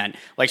what he meant.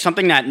 Like,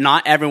 something that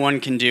not everyone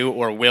can do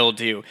or will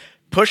do.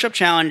 Push-up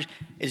challenge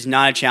is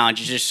not a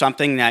challenge. It's just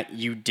something that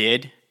you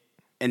did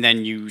and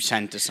then you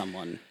sent to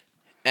someone.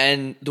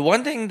 And the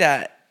one thing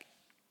that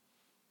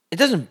it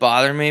doesn't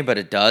bother me, but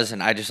it does,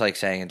 and I just like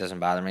saying it doesn't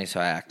bother me,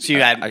 so I act. So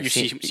you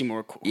seem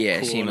more cool. Yeah,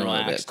 cool seem and a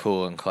little relaxed. bit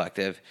cool and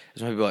collective.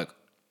 Is when people like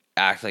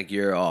act like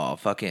you're all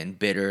fucking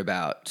bitter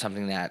about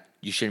something that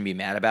you shouldn't be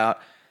mad about.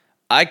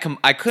 I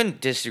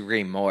couldn't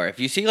disagree more. If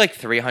you see like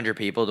 300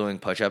 people doing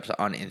push-ups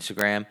on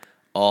Instagram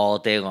all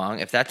day long,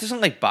 if that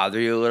doesn't like bother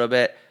you a little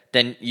bit,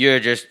 then you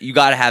just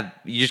got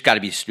to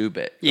be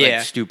stupid. Yeah,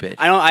 like, stupid.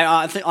 I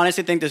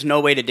honestly think there's no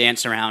way to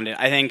dance around it.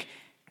 I think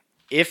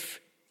if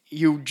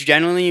you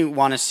genuinely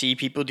want to see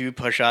people do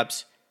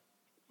push-ups,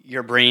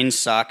 your brain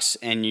sucks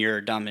and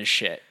you're dumb as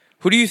shit.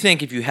 Who do you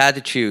think, if you had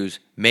to choose,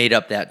 made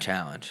up that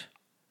challenge?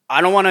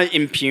 I don't want to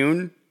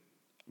impugn,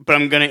 but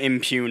I'm going to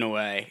impugn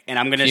away. And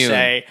I'm going to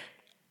say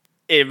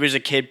it was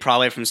a kid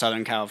probably from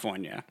Southern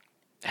California.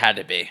 Had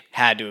to be.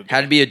 Had to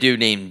Had to be a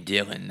dude named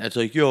Dylan. That's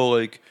like, yo,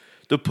 like,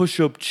 the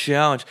push-up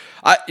challenge.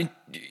 I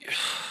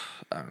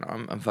don't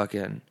know.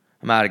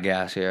 I'm out of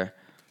gas here.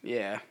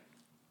 Yeah.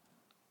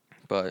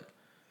 But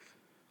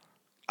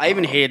I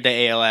even hated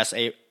the ALS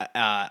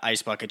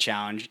ice bucket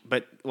challenge,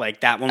 but like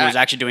that one was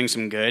actually doing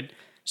some good.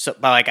 So,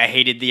 but like I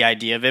hated the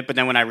idea of it. But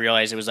then when I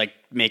realized it was like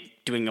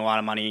doing a lot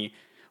of money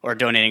or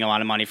donating a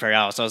lot of money for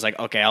ALS, I was like,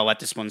 okay, I'll let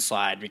this one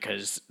slide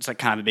because it's like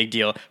kind of a big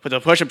deal. But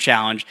the push-up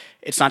challenge,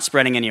 it's not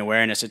spreading any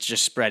awareness; it's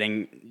just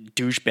spreading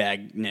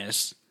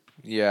douchebagness.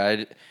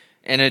 yeah,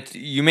 and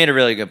you made a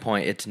really good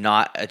point. It's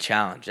not a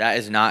challenge. That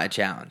is not a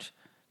challenge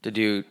to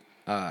do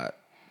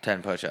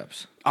 10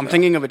 push-ups. I'm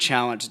thinking of a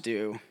challenge to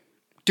do.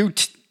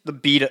 The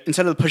beat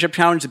instead of the push-up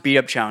challenge, the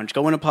beat-up challenge.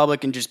 Go into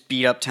public and just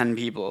beat up 10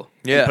 people.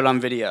 Yeah. And put it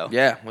on video.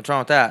 Yeah, what's wrong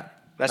with that?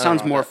 That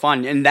sounds more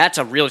fun, and that's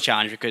a real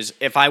challenge because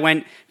if I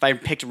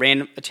picked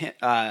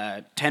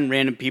 10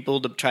 random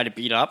people to try to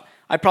beat up,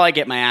 I'd probably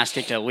get my ass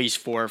kicked at least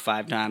 4 or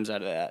 5 times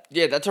out of that.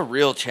 Yeah, that's a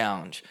real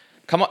challenge.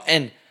 Come on,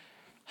 and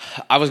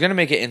I was gonna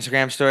make an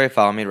Instagram story.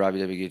 Follow me, Robbie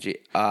W. Gucci,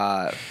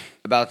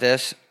 about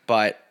this,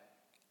 but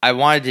I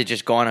wanted to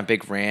just go on a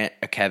big rant,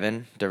 a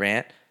Kevin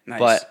Durant, Nice.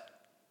 but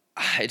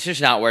it's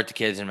just not worth the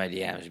kids in my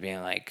DMs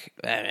being like,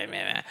 meh, meh,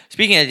 meh.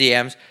 Speaking of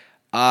DMs,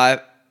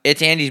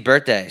 it's Andy's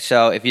birthday.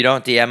 So if you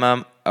don't DM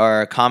him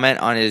or comment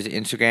on his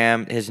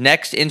Instagram, his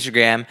next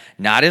Instagram,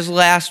 not his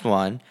last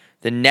one,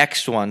 the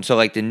next one, so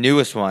like the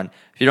newest one,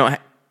 if you don't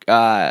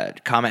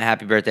comment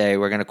happy birthday,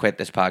 we're going to quit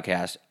this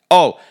podcast.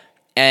 Oh,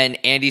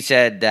 and Andy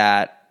said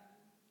that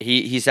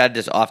he said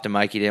this off the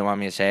mic. He didn't want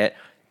me to say it.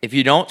 If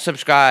you don't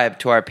subscribe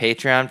to our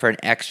Patreon for an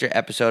extra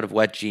episode of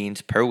Wet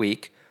Jeans per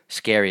week,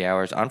 Scary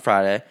Hours on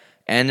Friday,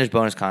 and there's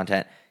bonus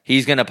content,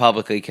 he's going to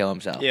publicly kill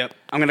himself. Yep.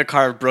 I'm going to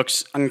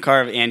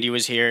carve Andy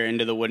was here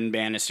into the wooden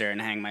banister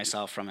and hang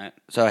myself from it.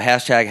 So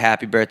hashtag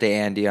happy birthday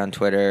Andy on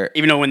Twitter.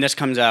 Even though when this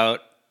comes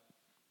out,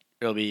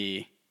 it'll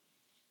be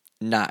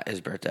not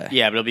his birthday.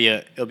 Yeah, but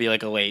it'll be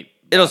like a late.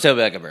 It'll still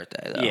be like a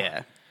birthday though.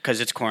 Yeah,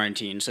 because it's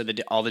quarantine, so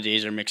all the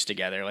days are mixed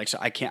together. Like, so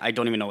I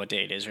don't even know what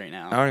day it is right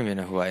now. I don't even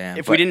know who I am.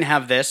 If we didn't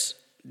have this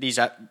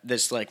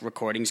like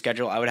recording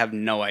schedule, I would have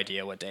no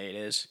idea what day it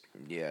is.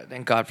 Yeah,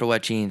 thank God for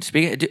Wet Jeans.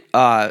 Speaking,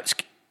 by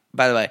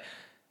the way,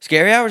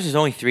 Scary Hours is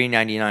only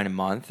 $3.99 a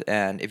month,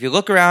 and if you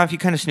look around, if you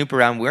kind of snoop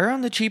around, we're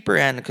on the cheaper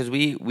end because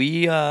we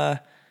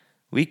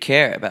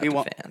care about the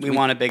fans. We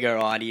want a bigger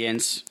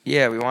audience.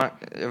 Yeah, we want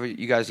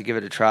you guys to give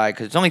it a try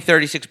because it's only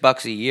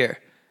 $36 a year.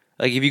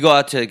 Like if you go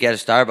out to get a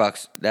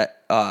Starbucks,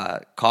 that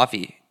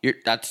coffee,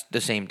 that's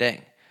the same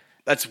thing.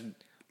 If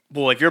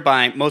you're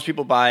buying, most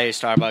people buy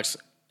Starbucks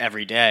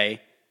every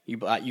day.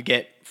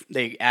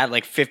 They add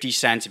like 50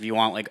 cents if you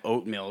want like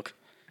oat milk.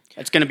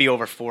 It's going to be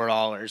over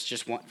 $4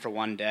 just for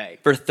one day.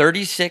 For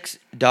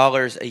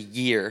 $36 a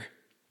year,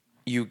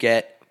 you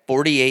get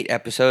 48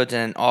 episodes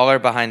and all our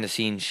behind the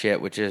scenes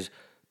shit, which is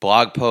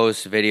blog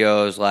posts,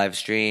 videos, live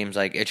streams.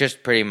 Like it's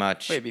just pretty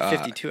much. Wait, it'd be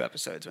 52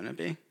 episodes, wouldn't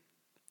it be?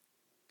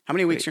 How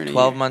many weeks are in a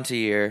 12 year? months a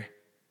year.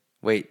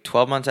 Wait,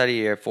 12 months out of a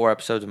year, 4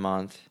 episodes a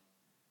month.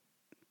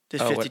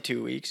 There's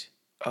 52 weeks.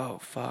 Oh,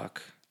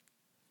 fuck.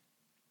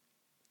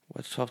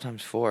 What's 12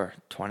 times 4?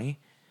 20?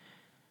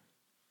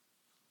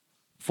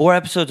 4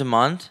 episodes a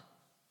month,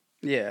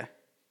 Yeah.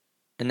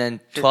 and then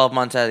 12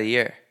 months out of the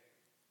year.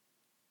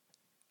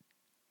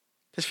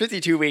 There's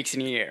 52 weeks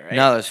in a year, right?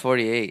 No, there's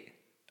 48.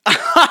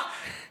 Are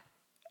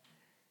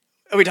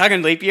we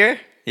talking leap year?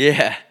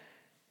 Yeah.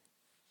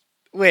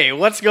 Wait,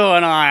 what's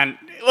going on?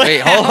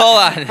 Wait, hold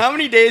on. How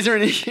many days are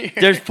in a year?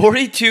 There's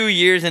 42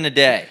 years in a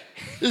day.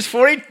 There's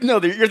 40.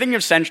 No, you're thinking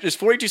of centuries. There's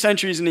 42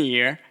 centuries in a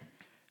year,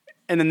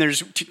 and then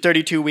there's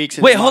 32 weeks.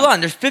 In Wait, a hold month. on.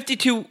 There's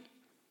 52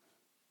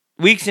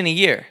 weeks in a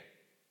year,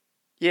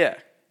 Yeah.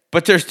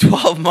 but there's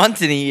 12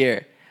 months in a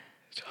year.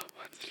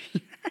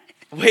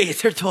 Wait,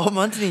 is there 12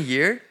 months in a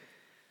year?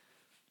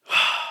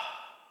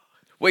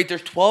 Wait,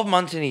 there's 12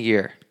 months in a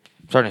year.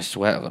 I'm starting to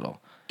sweat a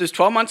little. There's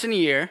 12 months in a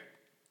year.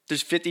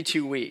 There's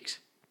 52 weeks.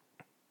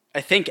 I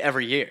think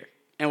every year,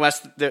 unless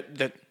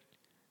the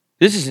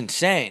This is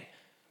insane.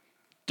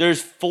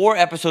 There's 4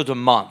 episodes a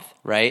month,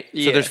 right? So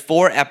Yeah. there's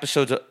 4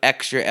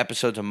 extra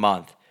episodes a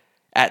month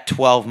at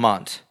 12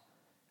 months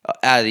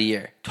out of the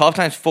year. 12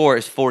 times 4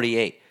 is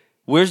 48.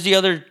 Where's the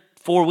other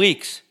 4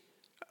 weeks?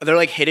 they're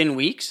like hidden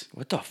weeks.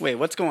 What the Wait,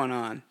 what's going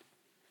on?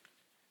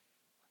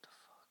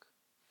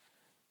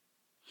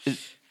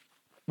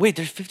 Wait,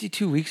 there's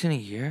 52 weeks in a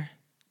year?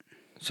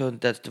 So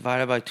that's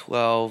divided by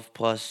 12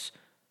 plus...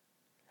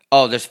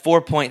 Oh, there's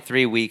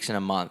 4.3 weeks in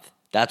a month.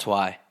 That's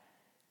why.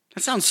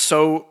 That sounds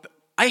so.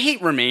 I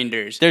hate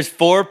remainders. There's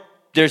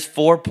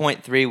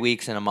 4.3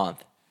 weeks in a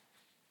month.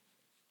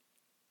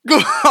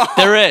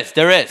 There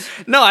is.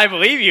 No, I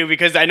believe you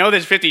because I know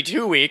there's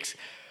 52 weeks.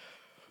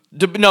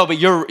 No, but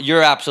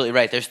you're absolutely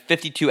right. There's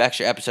 52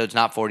 extra episodes,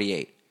 not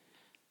 48.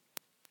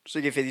 So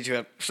you get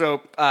 52.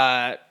 So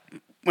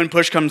when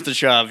push comes to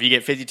shove, you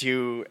get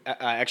 52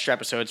 extra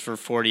episodes for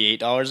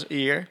 $48 a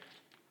year.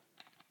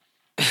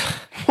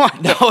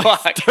 What No, the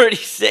fuck? it's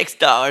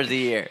 $36 a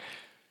year.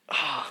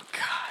 Oh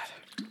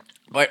God.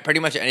 But pretty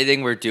much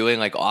anything we're doing,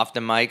 like off the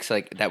mics,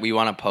 like that we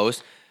want to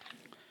post,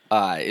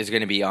 is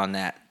going to be on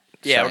that.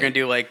 Yeah, site. we're gonna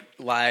do like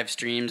live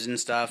streams and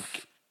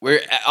stuff.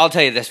 I'll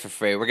tell you this for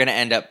free. We're going to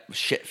end up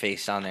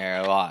shit-faced on there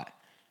a lot.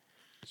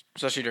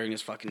 Especially during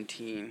this fucking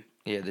teen.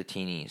 Yeah, the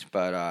teenies.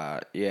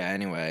 But, yeah,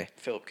 anyway.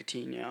 Philip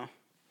Coutinho.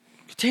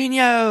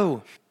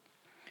 Coutinho!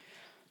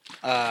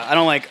 I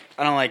don't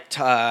like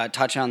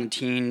touching on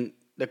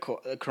the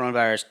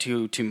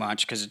coronavirus too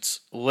much because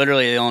it's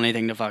literally the only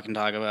thing to fucking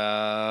talk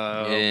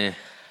about. Yeah.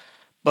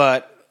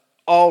 But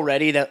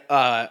already that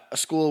a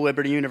school,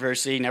 Liberty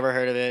University, never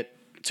heard of it.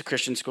 It's a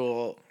Christian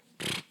school.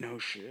 No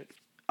shit.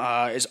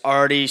 Is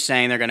already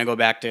saying they're gonna go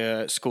back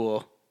to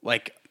school.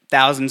 Like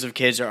thousands of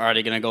kids are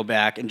already gonna go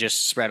back and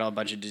just spread a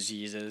bunch of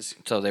diseases.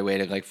 So they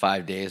waited like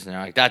 5 days, and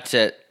they're like, that's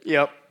it.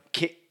 Yep.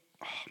 Oh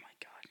my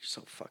god, you're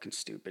so fucking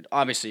stupid.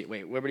 Obviously,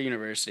 wait, Liberty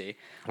University.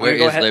 Where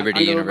is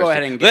Liberty University? Go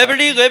ahead and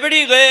Liberty.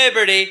 Liberty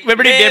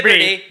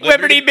Bibbity.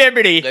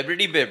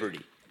 Liberty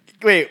Bibberty.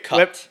 Wait,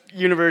 Cut.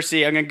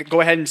 University. I'm gonna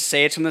go ahead and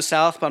say it's from the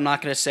South, but I'm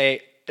not gonna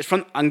say it's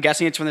from. I'm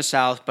guessing it's from the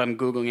South, but I'm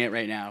googling it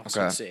right now. So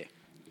Okay. let's see.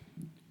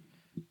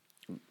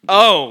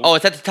 Oh,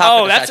 It's at the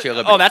top of the that's Statue of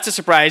Liberty. that's a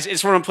surprise.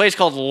 It's from a place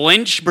called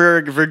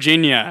Lynchburg,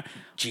 Virginia.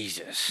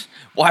 Jesus.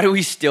 Why do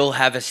we still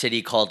have a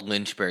city called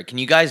Lynchburg? Can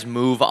you guys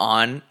move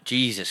on?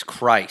 Jesus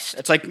Christ.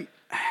 It's like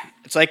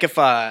if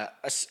a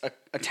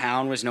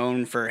town was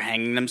known for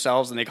hanging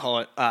themselves and they call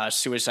it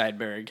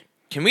Suicideburg.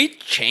 Can we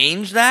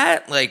change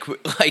that? Like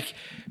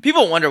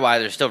people wonder why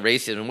there's still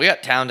racism. We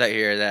got towns out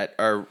here that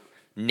are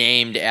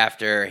named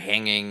after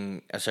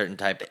hanging a certain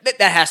type.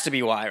 That has to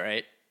be why,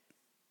 right?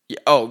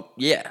 Oh,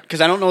 yeah.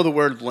 Because I don't know the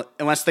word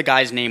unless the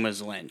guy's name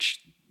was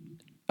Lynch.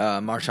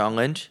 Marshawn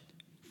Lynch?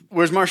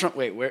 Where's Marshawn?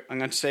 Wait, where? I'm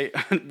going to say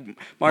Marshawn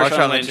Marshawn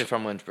Lynch. Lynch is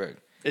from Lynchburg.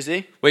 Is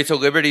he? Wait, so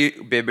Liberty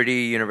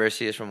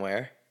University is from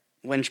where?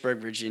 Lynchburg,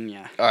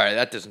 Virginia. All right,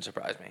 that doesn't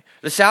surprise me.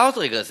 The South,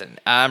 like, listen,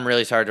 I'm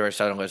really sorry to our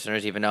Southern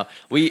listeners, even though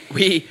we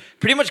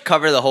pretty much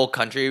cover the whole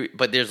country,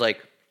 but there's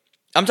like,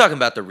 I'm talking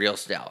about the real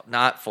South,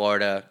 not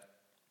Florida.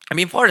 I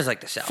mean, Florida's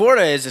like the South.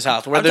 Florida is the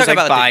South, where I'm there's talking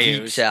like about the deep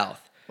bayous. South.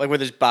 Like where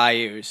there's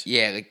bayous.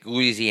 Yeah, like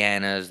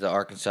Louisiana's, the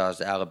Arkansas,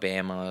 the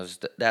Alabamas.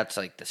 That's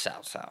like the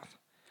South.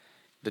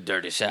 The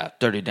dirty South,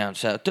 dirty down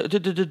South,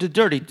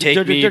 dirty.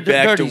 Take me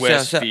back dirty to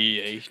West South.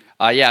 VA.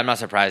 Yeah, I'm not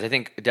surprised. I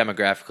think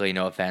demographically,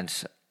 no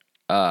offense,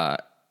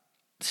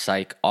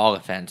 psych, all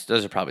offense,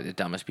 those are probably the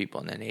dumbest people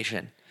in the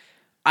nation.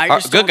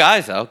 Good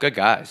guys, though. Good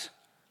guys.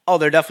 Oh,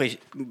 they're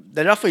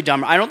definitely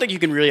dumb. I don't think you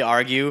can really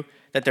argue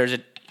that there's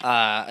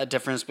a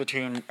difference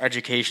between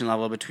education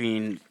level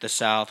between the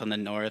South and the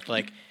North.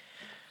 Like,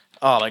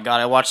 oh my god,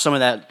 I watched some of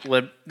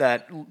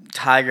that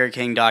Tiger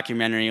King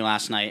documentary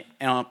last night,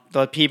 and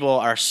the people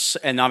are,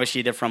 and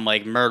obviously they're from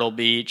like Myrtle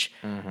Beach,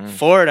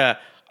 Florida.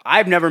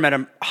 I've never met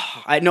them.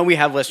 I know we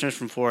have listeners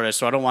from Florida,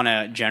 so I don't want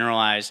to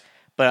generalize.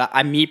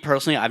 But me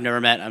personally, I've never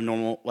met a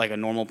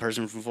normal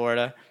person from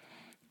Florida.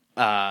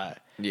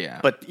 Yeah.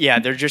 But yeah,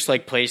 they're just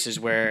like places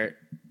where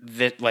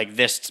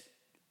this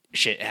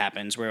shit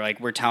happens, where like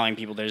we're telling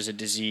people there's a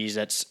disease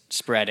that's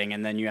spreading,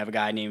 and then you have a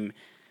guy named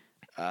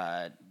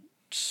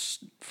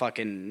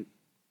fucking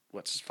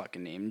what's his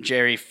fucking name?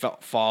 Jerry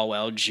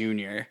Falwell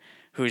Jr.,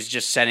 who's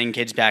just sending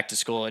kids back to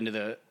school into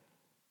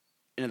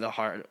the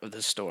heart of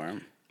the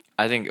storm.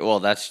 I think, well,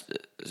 that's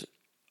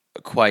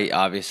quite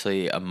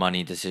obviously a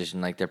money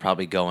decision. Like, they're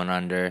probably going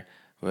under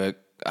with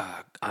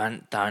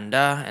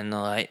Thunder and the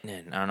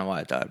Lightning. I don't know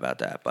why I thought about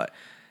that, but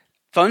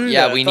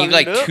Thunder, we need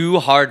like 2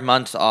 hard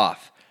months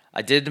off.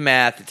 I did the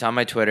math. It's on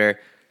my Twitter.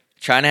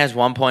 China has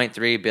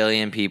 1.3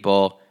 billion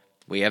people.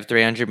 We have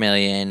 300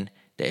 million.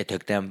 It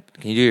took them.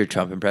 Can you do your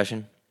Trump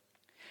impression?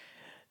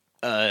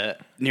 New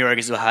York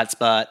is a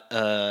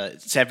hotspot.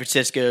 San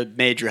Francisco,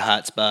 major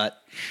hotspot.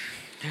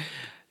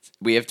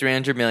 We have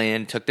 300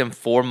 million. Took them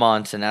 4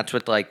 months, and that's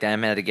what like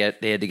them had to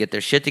get. They had to get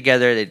their shit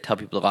together. They tell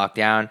people to lock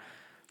down.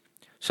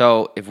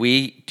 So if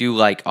we do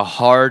like a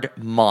hard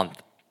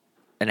month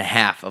and a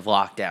half of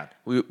lockdown,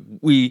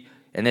 we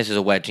and this is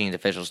a Wet Jeans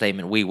official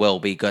statement, we will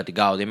be good to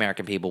go. The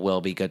American people will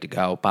be good to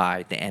go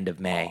by the end of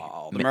May.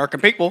 The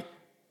American people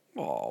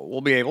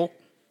will be able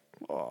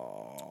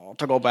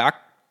to go back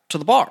to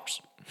the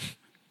bars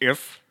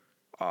if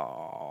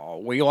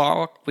we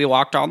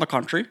lock down the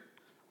country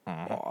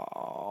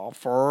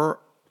for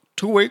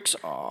 2 weeks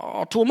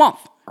to a month.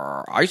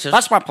 ISIS.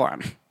 That's my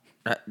plan.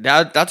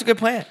 That's a good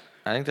plan.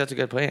 I think that's a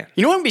good plan.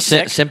 You know what would be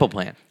sick? Simple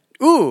plan.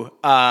 Ooh,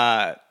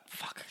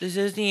 fuck. This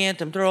is the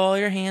anthem. Throw all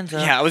your hands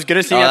up. Yeah, I was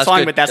gonna sing that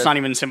song, but that's not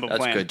even Simple Plan.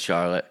 That's good,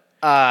 Charlotte.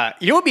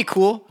 You know what would be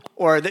cool?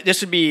 Or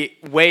this would be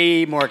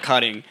way more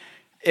cutting.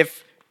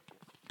 If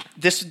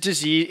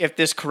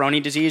this corona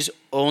disease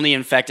only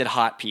infected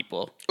hot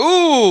people.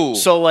 Ooh.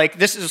 So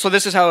this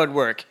is how it would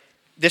work.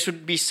 This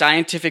would be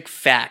scientific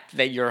fact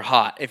that you're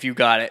hot if you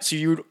got it. So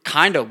you'd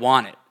kind of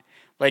want it.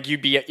 Like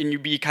you'd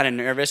be kind of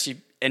nervous.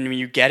 And when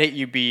you get it,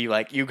 you'd be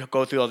like, you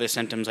go through all the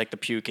symptoms like the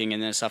puking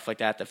and then stuff like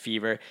that, the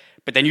fever.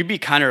 But then you'd be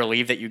kind of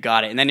relieved that you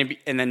got it. And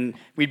then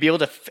we'd be able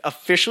to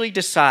officially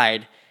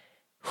decide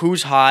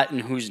who's hot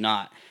and who's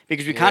not.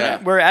 Because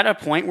we're at a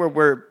point where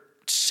we're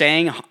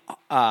saying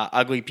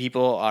ugly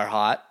people are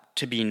hot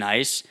to be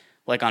nice,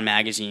 like on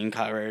magazine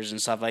covers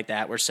and stuff like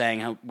that. We're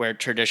saying where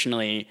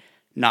traditionally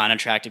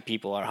non-attractive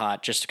people are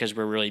hot just because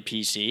we're really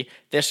PC.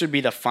 This would be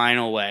the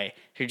final way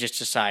to just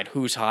decide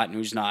who's hot and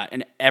who's not.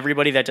 And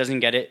everybody that doesn't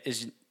get it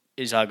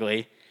is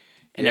ugly.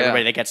 And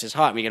everybody that gets is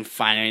hot. We can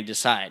finally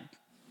decide.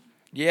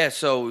 Yeah,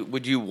 so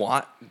would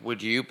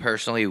you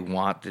personally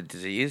want the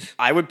disease?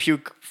 I would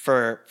puke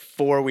for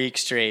 4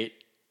 weeks straight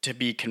to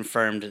be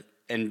confirmed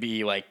and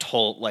be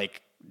told,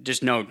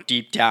 just know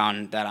deep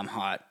down that I'm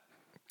hot.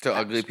 So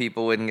ugly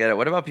people wouldn't get it.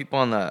 What about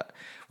people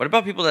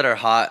that are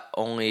hot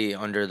only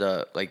under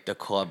the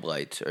club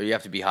lights, or you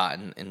have to be hot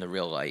in the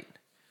real light?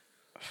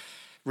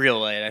 Real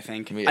light, I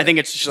think. Yeah, I think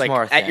it's just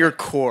at your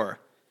core.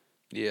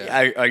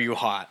 Yeah. Are you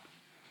hot?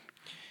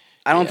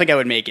 I don't think I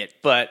would make it,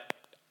 but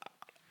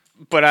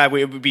it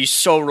would be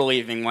so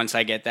relieving once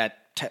I get that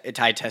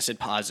I tested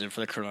positive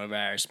for the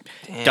coronavirus.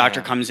 Damn.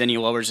 Doctor comes in, he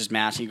lowers his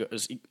mask, he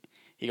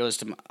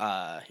goes,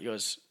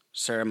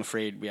 "Sir, I'm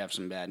afraid we have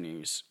some bad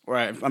news." Or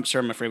I'm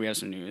afraid we have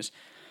some news.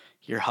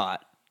 You're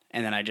hot.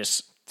 And then I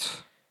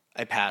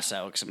pass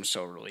out because I'm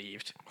so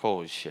relieved.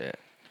 Holy shit.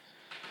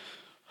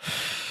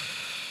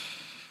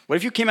 What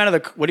if you came out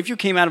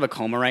of a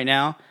coma right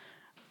now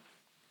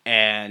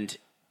and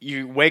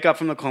you wake up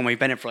from the coma, you've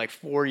been in it for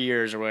 4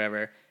 years or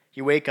whatever.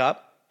 You wake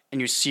up and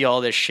you see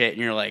all this shit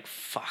and you're like,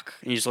 fuck.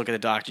 And you just look at the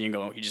doctor and you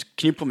go,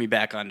 can you put me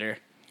back under?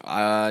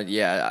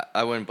 Yeah,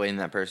 I wouldn't blame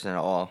that person at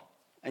all.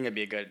 I think it'd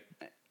be a good,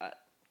 I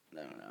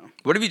don't know.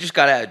 What if you just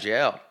got out of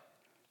jail?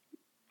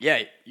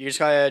 Yeah, you just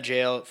got out of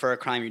jail for a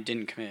crime you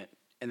didn't commit,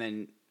 and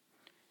then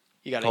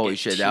you got to Holy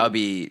shit, that would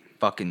be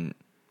fucking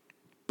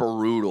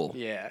brutal.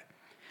 Yeah.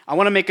 I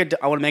want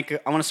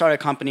to start a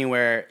company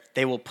where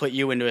they will put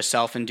you into a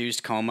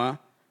self-induced coma,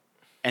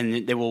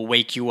 and they will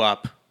wake you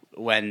up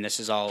when this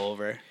is all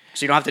over.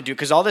 So you don't have to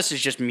because all this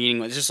is just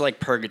meaningless. It's just like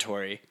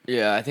purgatory.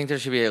 Yeah, I think there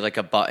should be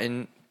a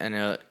button and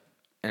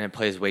it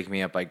plays "Wake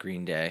Me Up" by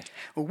Green Day.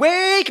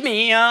 Wake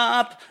me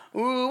up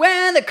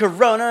when the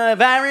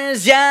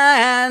coronavirus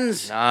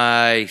ends.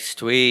 Nice,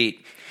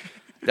 tweet.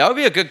 That would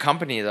be a good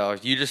company, though.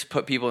 If you just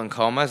put people in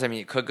comas, I mean,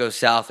 it could go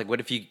south. What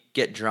if you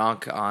get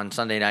drunk on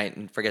Sunday night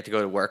and forget to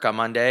go to work on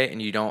Monday,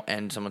 and you don't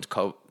end someone's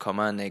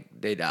coma and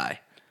they die?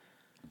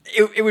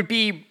 It would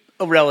be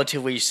a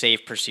relatively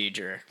safe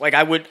procedure.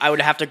 I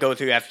would have to go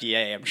through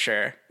FDA, I'm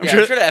sure. I'm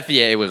sure the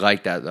FDA would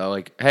like that, though.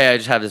 Hey, I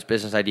just have this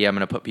business idea. I'm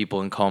going to put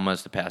people in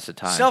comas to pass the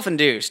time.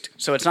 Self-induced,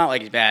 so it's not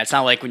bad. It's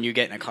not like when you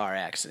get in a car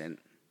accident.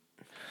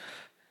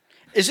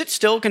 Is it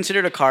still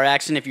considered a car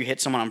accident if you hit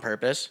someone on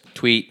purpose?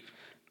 Tweet.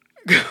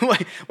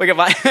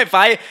 If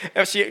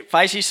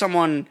I see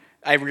someone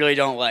I really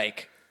don't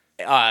like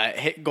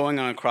going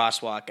on a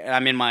crosswalk, and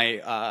I'm in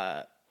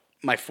my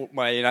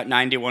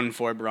 91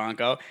 Ford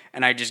Bronco,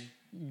 and I just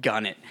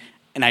gun it,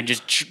 and I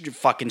just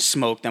fucking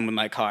smoke them with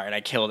my car, and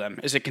I kill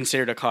them. Is it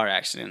considered a car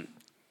accident?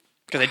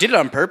 Because I did it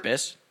on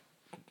purpose.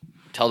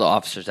 Tell the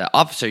officers that.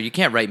 Officer, you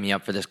can't write me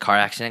up for this car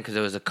accident because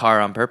it was a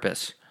car on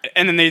purpose.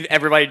 And then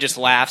everybody just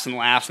laughs and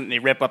laughs, and they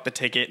rip up the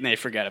ticket, and they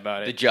forget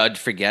about The it. judge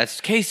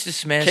forgets. Case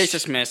dismissed. Case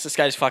dismissed. This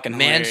guy's fucking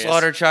hilarious.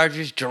 Manslaughter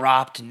charges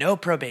dropped. No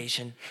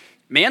probation.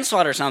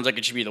 Manslaughter sounds like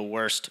it should be the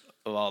worst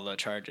of all the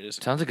charges.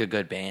 Sounds like a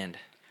good band.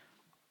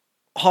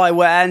 Hi,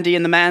 we're Andy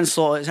and the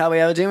Manslaughters. How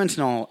are you doing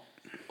tonight?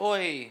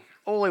 Oi.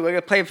 We're going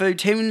to play a few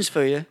tunes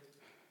for you.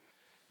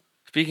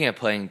 Speaking of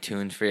playing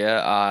tunes for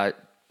you,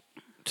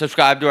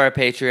 subscribe to our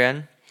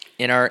Patreon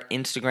in our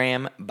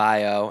Instagram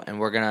bio, and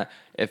we're gonna,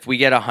 if we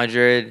get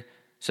 100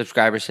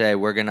 subscribers today,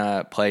 we're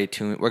gonna play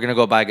tune. We're gonna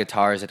go buy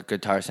guitars at the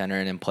Guitar Center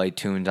and then play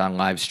tunes on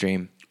live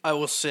stream. I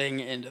will sing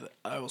into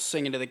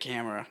the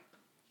camera.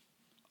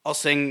 I'll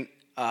sing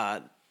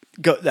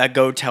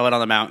Go Tell It on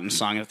the Mountain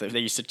song that they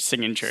used to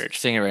sing in church.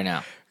 Sing it right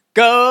now.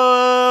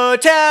 Go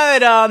tell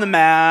it on the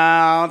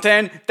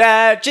mountain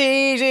that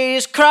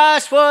Jesus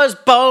Christ was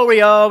born.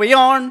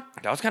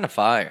 That was kind of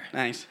fire.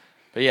 Nice.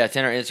 But yeah, it's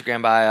in our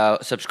Instagram bio.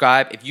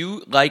 Subscribe. If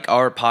you like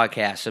our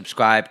podcast,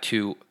 subscribe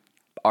to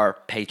our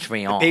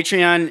Patreon.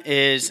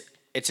 Patreon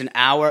it's an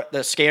hour.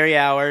 The Scary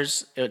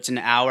Hours. It's an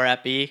hour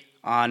epi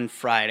on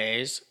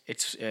Fridays.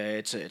 It's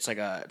kind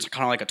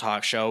of like a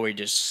talk show where you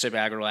just sit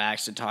back,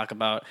 relax, and talk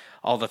about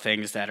all the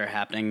things that are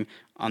happening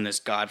on this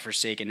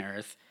godforsaken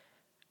earth.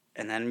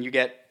 And then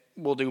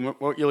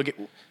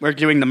we're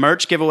doing the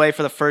merch giveaway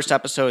for the first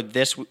episode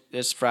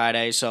this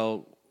Friday.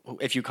 So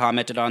if you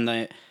commented on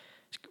the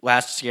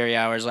last Scary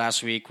Hours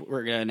last week,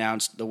 we're gonna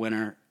announce the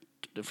winner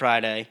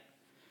Friday.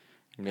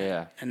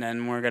 Yeah. And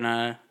then we're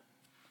gonna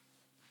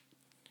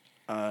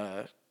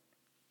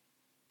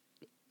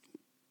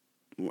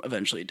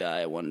eventually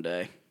die one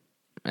day.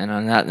 And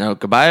on that note,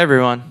 goodbye,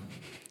 everyone.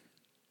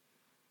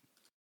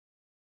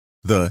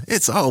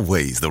 It's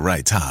always the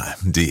right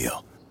time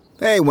deal.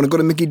 Hey, want to go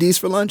to Mickey D's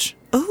for lunch?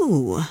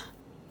 Ooh,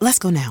 let's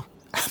go now.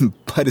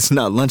 But it's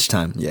not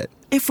lunchtime yet.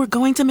 If we're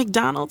going to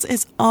McDonald's,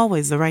 it's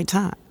always the right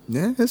time.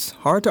 Yeah, it's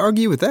hard to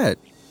argue with that.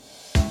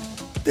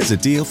 There's a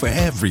deal for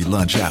every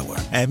lunch hour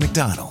at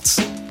McDonald's.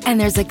 And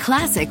there's a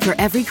classic for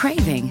every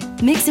craving.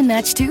 Mix and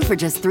match 2 for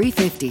just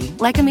 $3.50,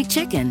 like a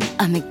McChicken,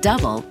 a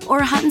McDouble, or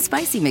a hot and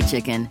spicy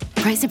McChicken.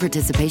 Price and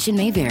participation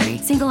may vary.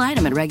 Single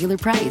item at regular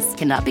price.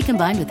 Cannot be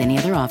combined with any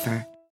other offer.